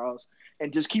today, draws,"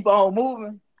 and just keep on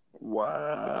moving.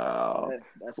 Wow.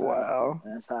 That's Wow.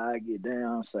 That's how I get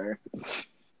down, sir.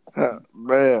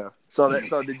 Man. So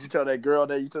did you tell that girl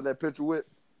that you took that picture with?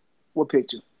 What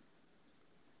picture?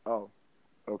 Oh,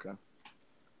 okay.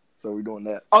 So we doing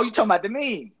that. Oh, you talking about the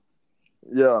meme?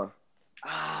 Yeah.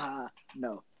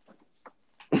 No.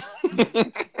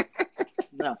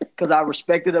 No, because I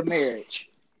respected a marriage.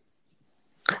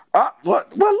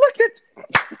 What? Well, look at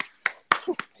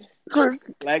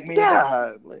Black men.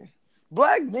 Godly.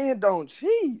 Black men don't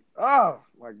cheat. Oh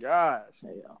my gosh.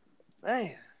 Yeah.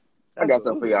 Man. I got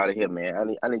something for y'all to hear,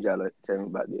 man. I need y'all to tell me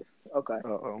about this. Okay.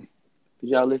 Uh-oh. Did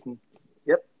y'all listen?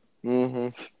 Yep.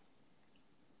 Mm-hmm.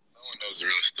 No one knows the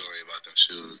real story about them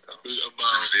shoes, though.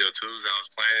 About ZO2s I was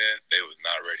playing, they was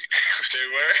not ready. They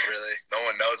were? Really? No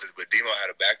one knows this, but Demo had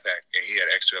a backpack, and he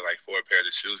had extra, 4 pairs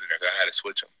of shoes in there, because I had to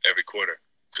switch them every quarter,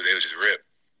 so they would just rip.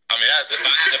 I mean, if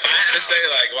I had to say,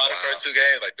 why the first 2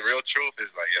 games, the real truth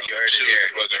is, yo, the shoes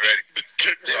just wasn't ready.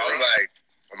 So I'm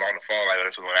I'm on the phone,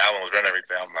 this is when Alan was running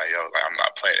everything. I'm like, yo, I'm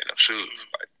not playing in them shoes.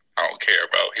 I don't care,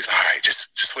 bro. He's like, all right,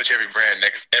 just switch every brand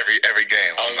every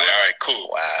game. I'm like, all right,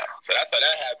 cool. Wow. So that's how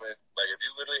that happened. If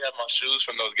you literally have my shoes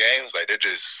from those games, they're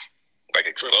just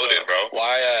exploded, bro.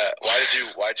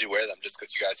 Why'd you wear them? Just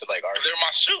because you guys said they're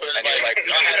my shoes. And you're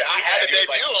I had to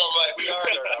debut them. We are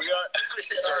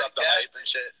start up the hype and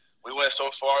shit. We went so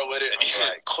far with it.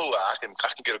 I'm like, cool. I can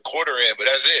get a quarter in, but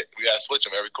that's it. We gotta switch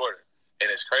them every quarter. And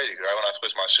it's crazy, right? When I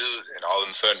switched my shoes, and all of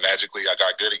a sudden, magically, I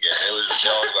got good again. It was just, I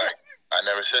was like, I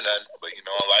never said nothing, but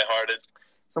I'm lighthearted.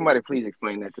 Somebody please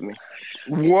explain that to me.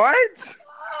 What?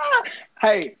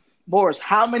 Hey, Morris,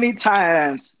 how many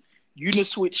times you done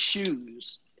switched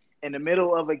shoes in the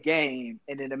middle of a game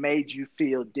and then it made you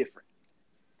feel different?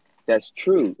 That's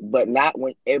true, but not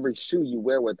when every shoe you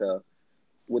wear with a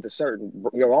certain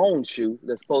your own shoe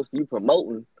that's supposed to be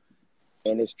promoting,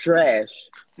 and it's trash.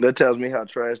 That tells me how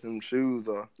trash them shoes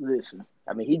are. Listen,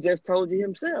 I mean, he just told you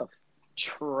himself.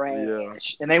 trash, Yeah.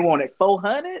 and they wanted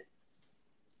 $400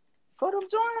 for them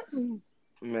joints.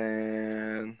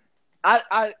 Man.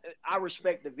 I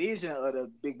respect the vision of the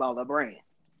Big Baller brand.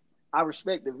 I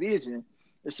respect the vision.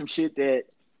 There's some shit that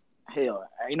hell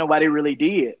ain't nobody really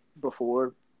did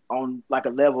before on a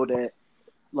level that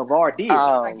LeVar did.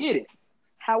 I get it.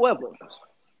 However,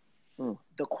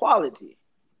 the quality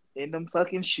in them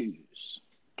fucking shoes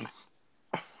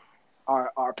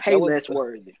are pay less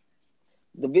worthy.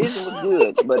 The vision was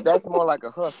good, but that's more like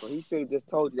a hustle. He should have just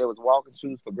told you there was walking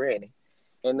shoes for Granny,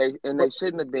 and they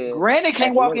shouldn't have been. Granny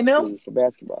can't walk in them for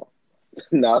basketball.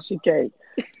 No, she can't.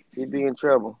 She'd be in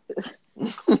trouble.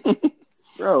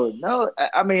 Bro, no.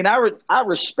 I mean, I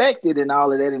respect it and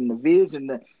all of that in the vision.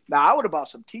 Now, I would have bought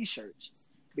some T-shirts,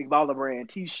 Big Baller brand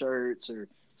T-shirts or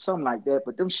something like that.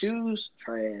 But them shoes,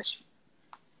 trash.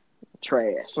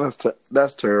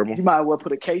 That's terrible. You might as well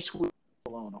put a K-Swiss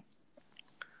on them.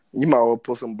 You might well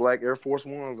put some black Air Force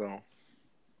Ones on.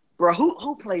 Bro,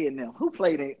 who played in them? Who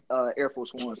played in Air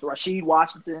Force Ones? Rasheed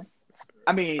Washington.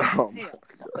 I mean, He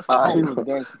was a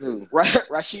gangster too.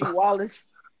 Rasheed Wallace.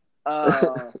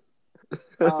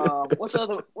 What's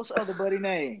the other buddy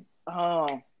name?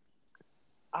 I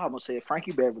almost said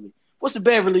Frankie Beverly. What's the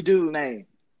Beverly dude name?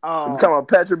 You talking about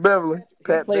Patrick Beverly?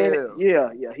 Pat Bell. Yeah,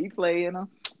 he played in them.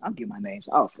 I'm getting my names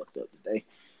all fucked up today.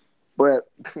 But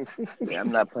Yeah,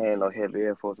 I'm not playing no heavy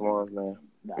Air Force Ones, man.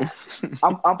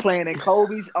 nah, I'm playing in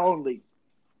Kobe's only.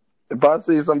 If I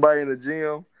see somebody in the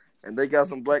gym and they got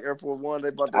some black Air Force One, they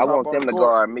about to I hop want on them the to court.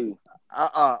 guard me.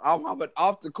 I'm hopping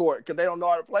off the court because they don't know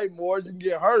how to play more. You can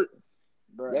get hurt.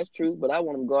 Bro. That's true, but I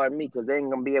want them to guard me because they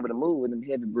ain't gonna be able to move with them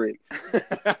heavy bricks.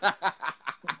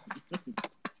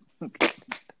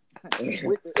 They ain't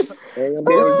gonna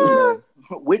be able to do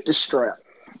that. With the strap.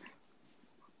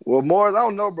 Well, Morris, I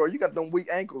don't know, bro. You got them weak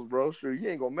ankles, bro. Sure, you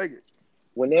ain't gonna make it.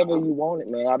 Whenever you want it,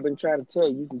 man. I've been trying to tell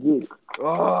you, you can get it.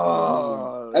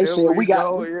 Oh, Hey, here so we got-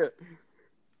 go here.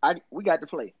 We got to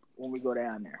play when we go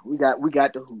down there. We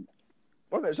got to hoop.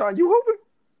 Okay, Sean, you hooping?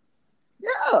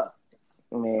 Yeah.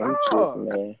 Man, he Oh. tripping,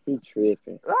 man. He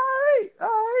tripping. All right,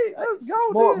 let's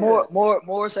go.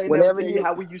 More say Whenever never tell you you-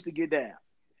 how we used to get down.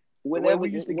 Whenever we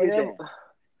used to get down.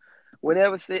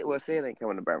 Whenever Sid ain't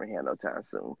coming to Birmingham no time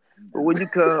soon. But when you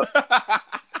come,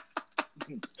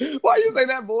 Why you say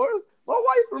that, Morris? Well,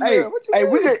 why you from Hey, there? What you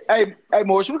mean? we could hey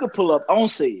Morris, we could pull up on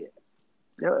Sid.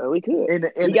 yeah, we could.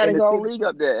 In He got in his the own team. league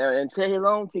up there and tear his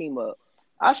own team up.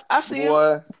 I see him.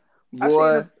 boy. I see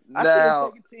him Now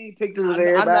taking team pictures of I'm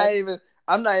everybody.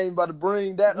 not even about to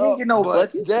bring that You ain't up. get no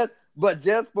bucket. But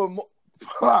just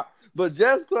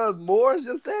because Morris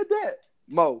just said that,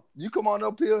 Mo, you come on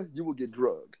up here, you will get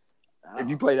drugged if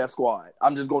you play that squad.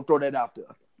 I'm just gonna throw that out there.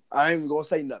 I ain't even gonna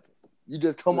say nothing. You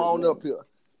just come on up here.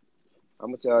 I'm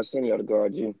gonna tell Arsenio to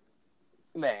guard you.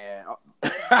 Man.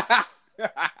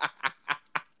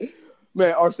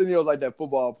 Man, Arsenio's like that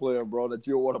football player, bro, that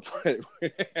you want to play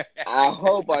with. I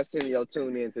hope Arsenio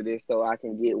tune into this so I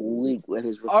can get weak with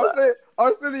his reply.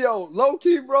 Arsenio, low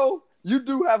key, bro, you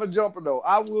do have a jumper though.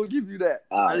 I will give you that.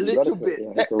 A little bit.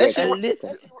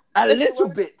 A little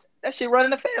bit. That shit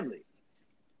running the family.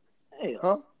 Hell.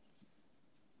 Huh?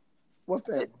 What's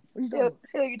that? What you talking about?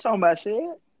 Hell you talking about,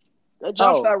 Sid? That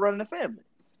jump shot running the family.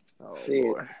 Oh, Sid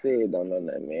don't know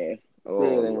that, man.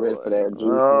 Sid ain't ready for that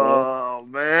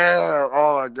juice, man.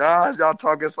 Oh, my God. Y'all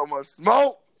talking so much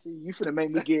smoke. See, you finna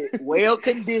make me get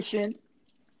well-conditioned.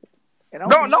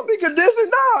 Don't be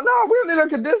conditioned. No, we don't need a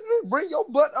conditioning. Bring your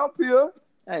butt up here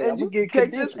and you can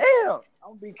take this air.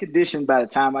 I'm going to be conditioned by the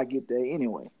time I get there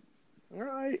anyway. All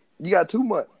right. You got 2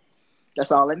 months.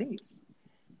 That's all I need.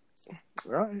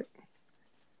 All right.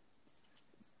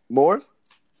 Morris?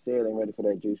 Sid ain't ready for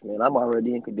that juice, man. I'm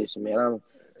already in condition, man.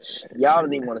 Y'all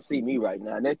don't even want to see me right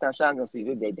now. Next time Sean gonna see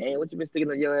this day, damn, what you been sticking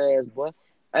on your ass, boy?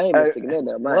 I ain't been sticking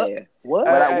that in my ass. What?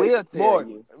 But I will tell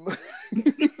you.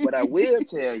 What I will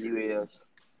tell you is,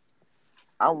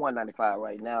 I'm 195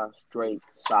 right now, straight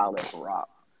solid rock.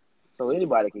 So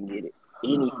anybody can get it.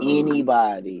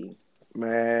 Anybody.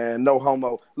 Man, no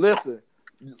homo. Listen,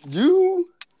 you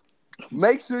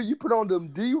make sure you put on them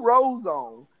D-Rose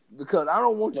on because I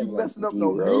don't want you messing up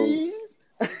no knees.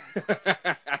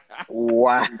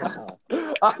 Wow.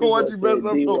 I don't want you messing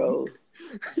up no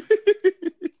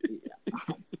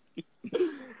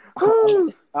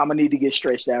I'm gonna need to get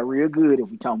stretched out real good if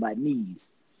we talking about knees.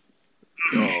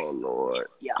 Oh Lord.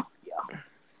 Yeah.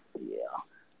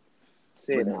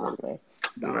 Sid ain't ready,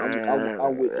 man.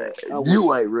 I'm with that.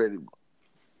 You ain't ready.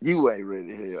 You ain't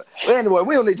ready here. But anyway,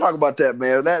 we don't need to talk about that,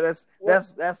 man. That's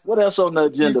what else on the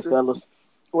agenda, future. fellas?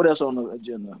 What else on the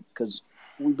agenda? Because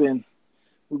we've been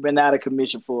out of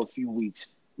commission for a few weeks.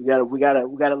 We gotta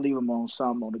leave them on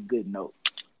something on a good note.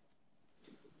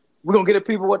 We're gonna get the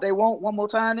people what they want one more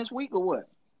time this week or what?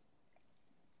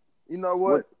 You know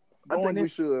what? I think we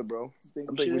should, bro.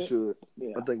 I think we should.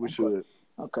 Yeah, I think we should.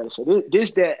 Okay, so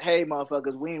this that, hey,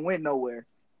 motherfuckers, we ain't went nowhere.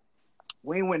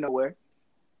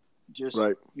 Just,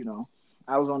 right.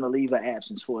 I was on a leave of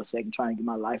absence for a second trying to get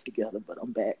my life together, but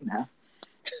I'm back now.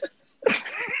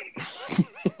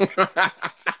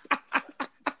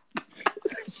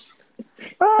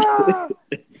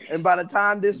 And by the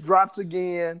time this drops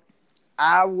again,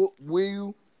 we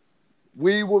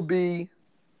will be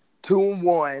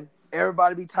 2-1.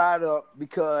 Everybody be tied up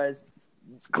because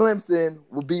Clemson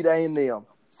will beat A&M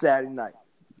Saturday night.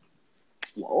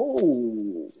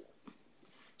 Whoa!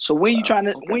 So when you trying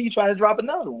to drop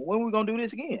another one? When we gonna do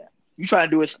this again? You trying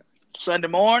to do it Sunday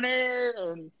morning?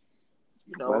 And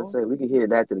I say we can hear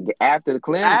it after the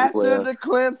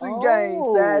Clemson game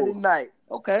Saturday night.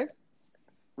 Okay.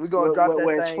 We're gonna drop that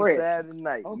thing fresh. Saturday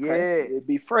night. Okay. Yeah, it'll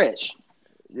be fresh.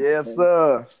 Yes,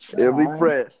 sir. It'll be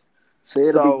fresh. So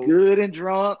it'll be good and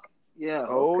drunk. Yeah.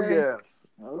 Oh okay. yes.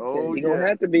 Okay. Oh, you don't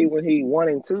have to be when he 1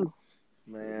 and 2.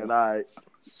 Man, all right.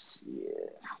 Yeah.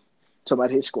 Talk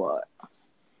about his squad.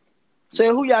 Say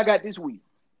who y'all got this week?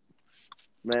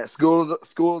 Man, school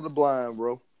of the blind,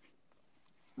 bro.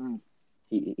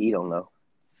 He don't know.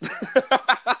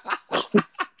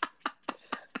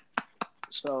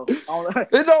 So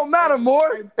it don't matter,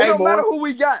 Morris. It don't matter who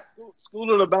we got.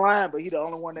 School of the blind, but he the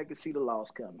only one that can see the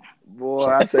loss coming. Boy,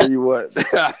 I tell you what.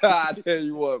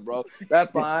 Bro.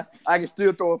 That's fine. I can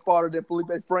still throw it farther than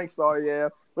Felipe Frank saw, yeah.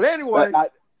 But anyway. I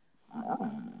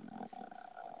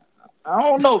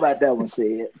don't know about that one,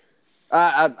 Sid.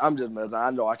 I'm just messing.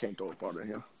 I know I can't throw it farther than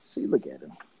him. See, look at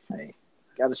him. Hey,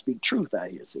 got to speak truth out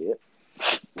here, Sid.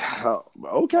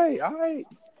 Okay, all right.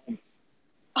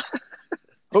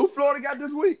 Who Florida got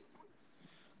this week?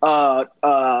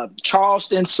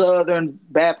 Charleston Southern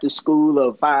Baptist School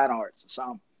of Fine Arts,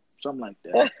 or something like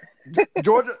that.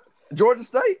 Georgia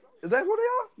State? Is that who they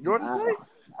are? Georgia State?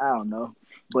 I don't know,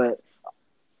 but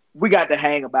we got to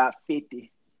hang about 50.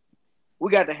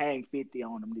 We got to hang 50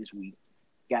 on them this week.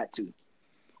 Got to.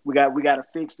 We got to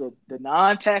fix the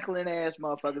non-tackling ass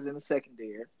motherfuckers in the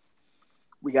secondary.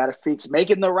 We got to fix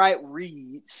making the right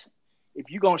reads. If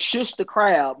you gonna shush the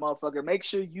crowd, motherfucker, make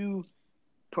sure you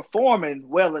performing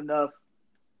well enough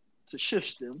to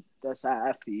shush them. That's how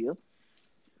I feel.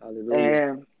 Hallelujah.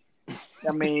 And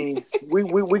I mean,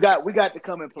 we got to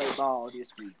come and play ball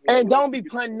this week. And don't be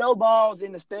putting no balls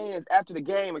in the stands after the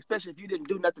game, especially if you didn't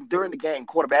do nothing during the game,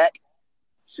 quarterback.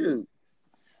 Shoot.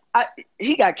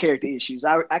 He got character issues.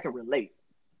 I can relate.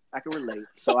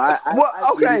 So that's why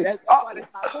that's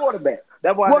my quarterback.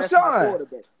 That's why that's my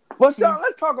quarterback. Well, Sean,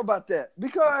 let's talk about that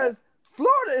because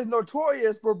Florida is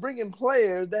notorious for bringing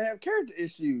players that have character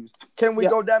issues. Can we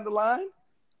go down the line?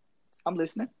 I'm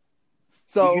listening.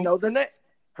 So you know that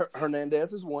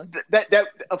Hernandez is one. That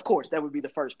of course that would be the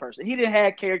first person. He didn't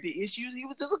have character issues. He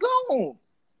was just a goon.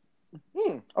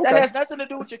 Okay. That has nothing to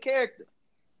do with your character.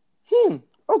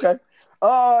 Okay.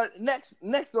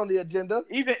 Next on the agenda.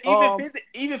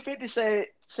 Even 50 said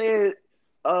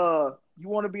you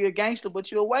want to be a gangster,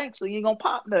 but you're a wank, so you ain't gonna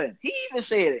pop nothing. He even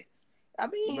said it. I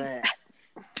mean, man,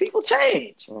 people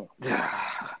change.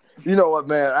 You know what,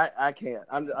 man? I can't.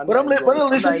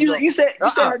 Listen. You said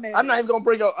Hernandez. I'm not even gonna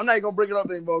bring it up. I'm not even gonna bring it up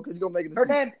anymore because you're gonna make it.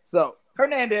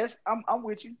 Hernandez. I'm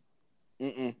with you.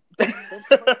 Mm-mm.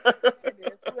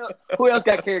 Who else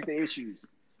got character issues?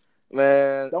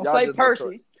 Man, don't say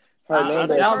Percy. Hernandez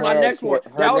that was my next one.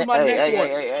 That was my next one.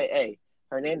 Hey.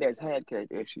 Hernandez had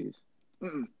character issues.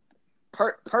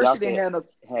 Percy didn't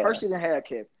have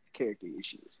character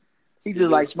issues. He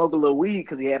just like smoke a little weed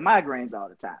because he had migraines all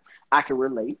the time. I can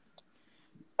relate.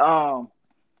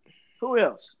 Who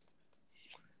else?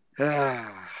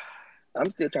 I'm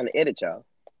still trying to edit y'all.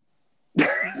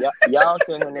 Y'all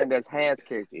saying Hernandez has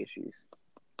character issues.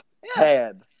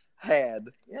 Yeah. Had.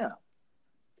 Yeah.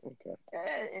 Okay.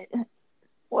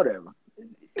 Whatever.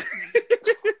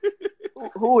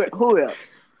 Who else? Who else?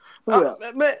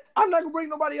 Man, I'm not gonna bring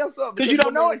nobody else up because you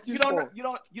don't know it. You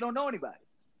don't know anybody.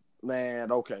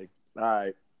 Man, okay.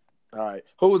 All right.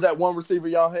 Who was that one receiver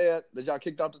y'all had that y'all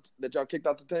kicked off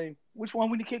the team? Which one?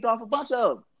 When you kicked off a bunch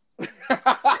of them?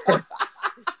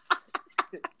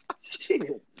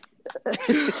 Shit.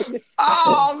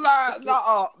 Oh man,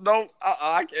 no,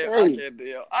 I can't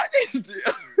deal.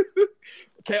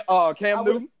 Cam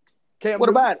Newton. What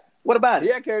about it?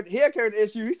 He had character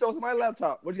issue. He stole somebody's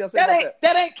laptop. What you got to say about that?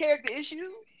 That ain't character issue.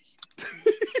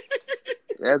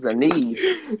 That's a need.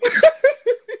 He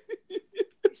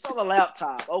stole a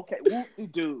laptop. Okay,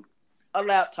 whoop-de-doo. A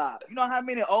laptop. You know how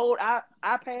many old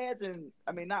iPads and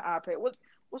not iPad.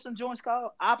 What's some joints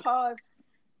called? iPods.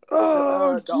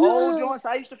 The old joints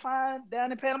I used to find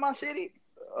down in Panama City.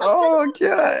 Oh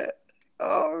god.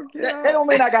 That don't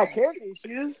mean I got character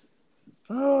issues.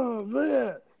 Oh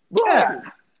man. Yeah.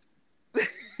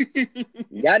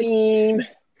 Got him.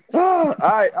 All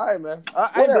right, man.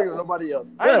 I ain't bringing nobody else.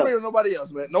 I ain't bringing nobody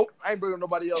else, man. Nope, I ain't bringing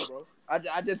nobody else, bro. I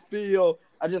just feel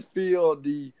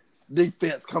the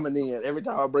defense coming in every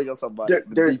time I bring up somebody.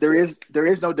 There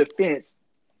is no defense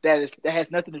that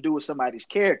has nothing to do with somebody's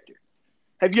character.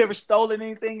 Have you ever stolen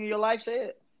anything in your life,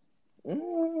 Said?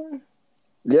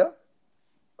 Yeah.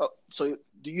 Oh, so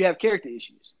do you have character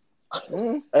issues?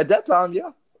 At that time,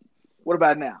 yeah. What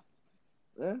about now?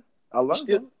 Yeah, I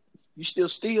learned. You still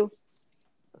steal?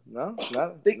 No.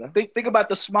 Think about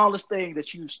the smallest thing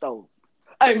that you stole.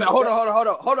 Hey man, hold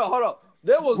on.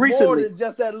 There was more than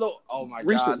just that little. Oh my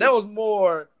god, there was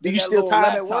more. Do you still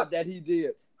time at work? That he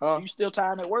did? Huh? Do you still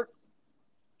time at work?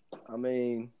 I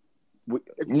mean, Never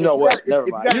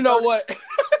mind. You know what?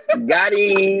 Got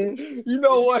him. You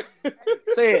know what?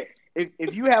 Say it.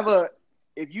 If you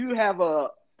have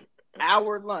a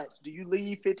hour lunch, do you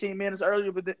leave 15 minutes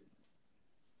earlier?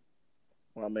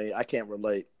 Well, I mean, I can't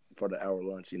relate for the hour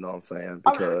lunch. You know what I'm saying?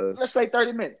 Because let's say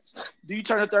 30 minutes. Do you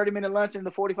turn a 30-minute lunch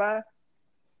into 45?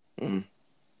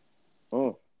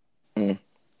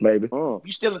 Maybe. You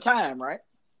still in time, right?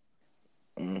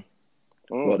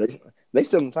 Well, they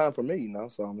still in time for me, you know.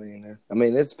 So I mean,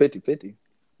 it's 50-50.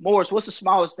 Morris, what's the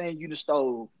smallest thing you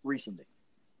stole recently?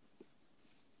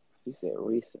 He said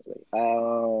recently.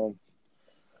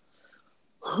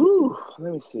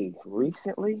 Let me see.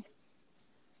 Recently?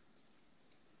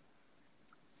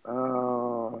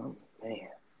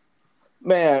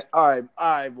 Man, all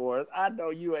right, boys. I know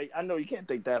you can't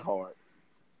think that hard.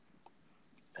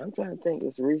 I'm trying to think.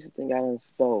 It's the recent thing I done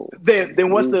stole.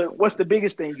 Then what's the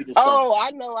biggest thing you just stole? Oh,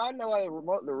 I know.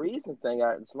 The recent thing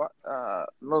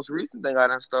most recent thing I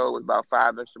done stole was about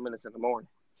 5 extra minutes in the morning.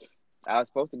 I was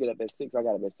supposed to get up at 6. I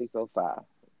got up at 6:05.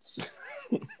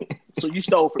 So you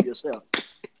stole from yourself.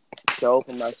 Stole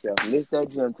from myself. Missed that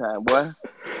gym time, boy.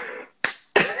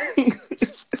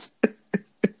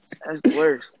 That's the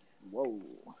worst. Whoa.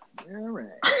 All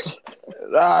right.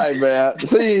 All right, man.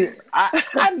 See,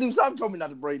 I knew something told me not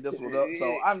to bring this one up,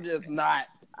 so I'm not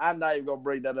even gonna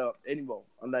bring that up anymore.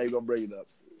 I'm not even gonna bring it up.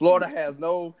 Florida has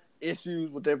no issues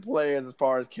with their players as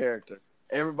far as character.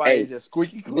 Everybody is just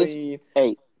squeaky clean.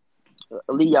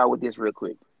 Leave y'all with this real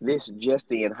quick. This just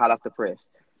in, hot off the press.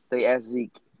 They asked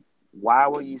Zeke, why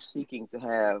were you seeking to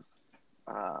have,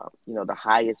 the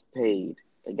highest paid?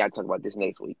 We got to talk about this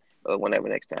next week or whenever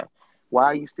next time. Why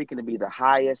are you seeking to be the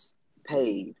highest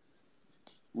paid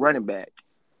running back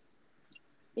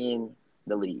in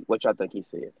the league? What y'all think he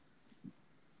said?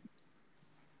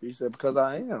 He said because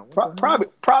I am. What the hell?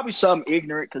 Probably something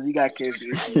ignorant because he got character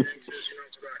issues. Just, I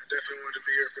definitely wanted to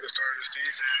be here for the start of the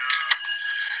season.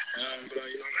 But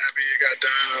I'm happy it got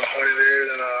done, what it is,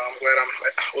 and I'm glad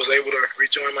I was able to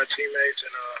rejoin my teammates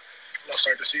and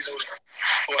start the season.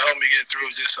 What helped me get through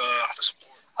is just the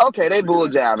support. Okay, they bull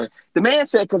jabbing. The man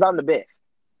said because I'm the best.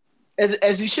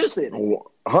 As he should say.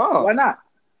 Huh? Why not?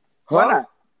 Huh? Why not?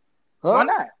 Huh? Why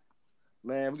not?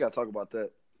 Man, we gotta talk about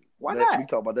that. Why We not?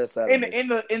 talk about that Saturday. In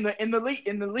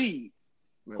the league.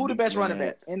 Man, Who the best running man.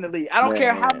 back in the league? I don't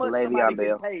care how much Le'Veon somebody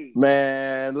Bell. get paid.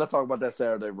 Man, let's talk about that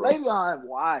Saturday, bro. Le'Veon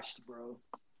washed, bro.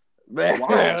 Man,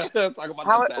 Washed? let's talk about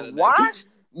How that Saturday. washed?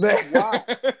 Man.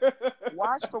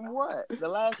 Washed from what? The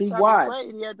last He time washed. he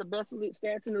played, he had the best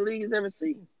stats in the league he's ever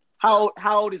seen. How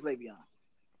old is Le'Veon?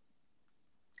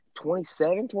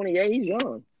 27, 28, he's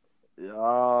young.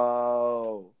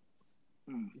 Yo.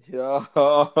 Hmm.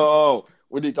 Yo.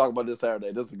 We need to talk about this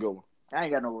Saturday. This is a good one. I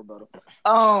ain't got no rebuttal.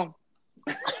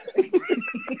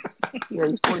 Yeah,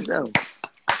 he's 27.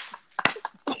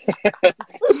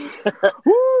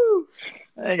 Woo!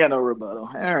 I ain't got no rebuttal.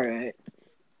 All right.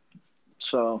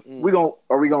 So Mm.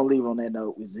 are we gonna leave on that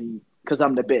note with Z? Because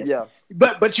I'm the best. Yeah.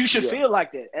 But you should Yeah. feel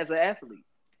like that as an athlete.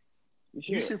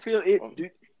 You should feel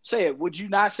it. Say it. Would you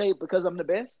not say it because I'm the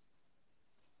best?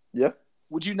 Yeah.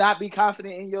 Would you not be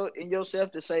confident in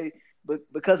yourself to say, but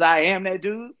because I am that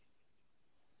dude?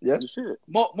 Yeah. You should.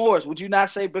 Morris, would you not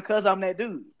say because I'm that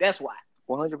dude? That's why.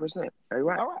 100%. Very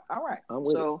right. All right. I'm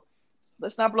with So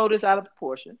let's not blow this out of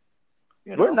proportion.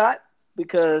 You know, We're not.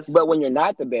 because But when you're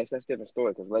not the best, that's a different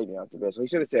story because Le'Veon's the best. So he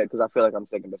should have said because I feel like I'm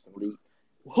second best in the league.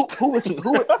 who would say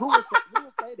that?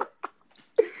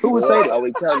 Who would say that? Are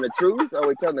we telling the truth? Are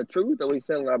we telling the truth? Or are we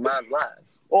telling our minds lies?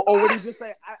 Or would he just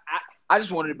say, I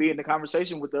just wanted to be in the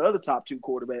conversation with the other top two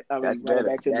quarterback, That's running better.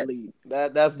 back to the league.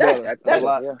 That's That's better. that's a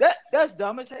lot. yeah. that's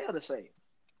dumb as hell to say.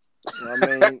 I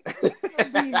mean,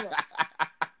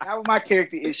 Not with my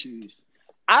character issues.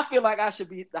 I feel like I should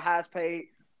be the highest paid.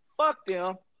 Fuck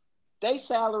them. They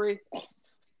salary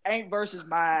ain't versus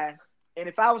mine. And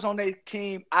if I was on their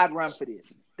team, I'd run for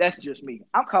this. That's just me.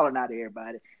 I'm calling out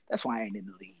everybody. That's why I ain't in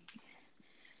the league.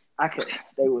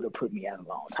 They would have put me out a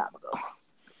long time ago.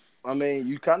 I mean,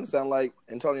 you kind of sound like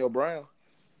Antonio Brown.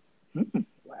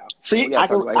 Wow. See, We I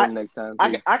gotta talk about him next time.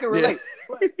 Too. I can relate.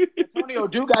 But Antonio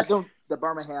do got the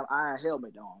Birmingham Iron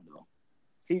helmet on though.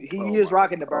 He is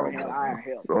rocking the Birmingham Iron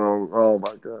helmet. Oh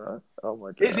my god. Oh my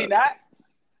god. Is he not?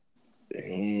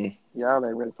 Hey, Y'all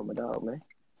ain't ready for my dog, man.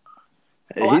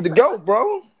 he the GOAT,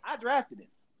 bro. I drafted him.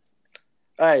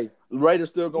 Hey, Raiders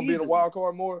still gonna be in the Easily. wild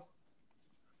card more.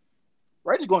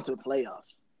 Raiders going to the playoffs.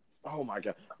 Oh my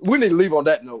god. We need to leave on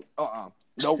that note.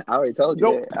 Nope. I already told you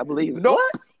Nope. that. I believe it. Nope.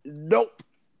 Nope.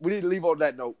 We need to leave on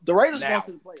that note. The Raiders Now. going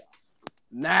to the playoffs.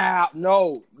 Now,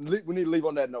 no. We need to leave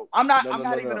on that note. I'm not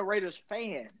No. even a Raiders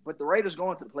fan, but the Raiders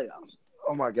going to the playoffs.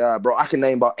 Oh my god, bro. I can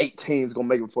name about 8 teams gonna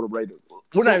make it for the Raiders.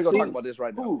 We're not even gonna Who? talk about this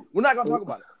right now. Who? We're not gonna talk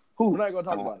about it. Who? We're not gonna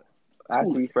talk about it. I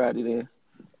see you Friday then.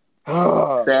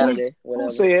 Ah. Saturday, Who whatever.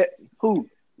 said who?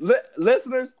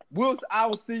 Listeners, I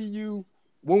will see you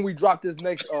when we drop this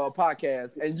next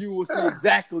podcast, and you will see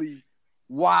exactly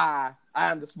why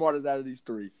I am the smartest out of these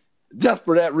three. Just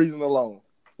for that reason alone.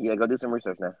 Yeah, go do some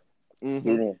research now. Mhm.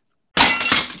 Get in.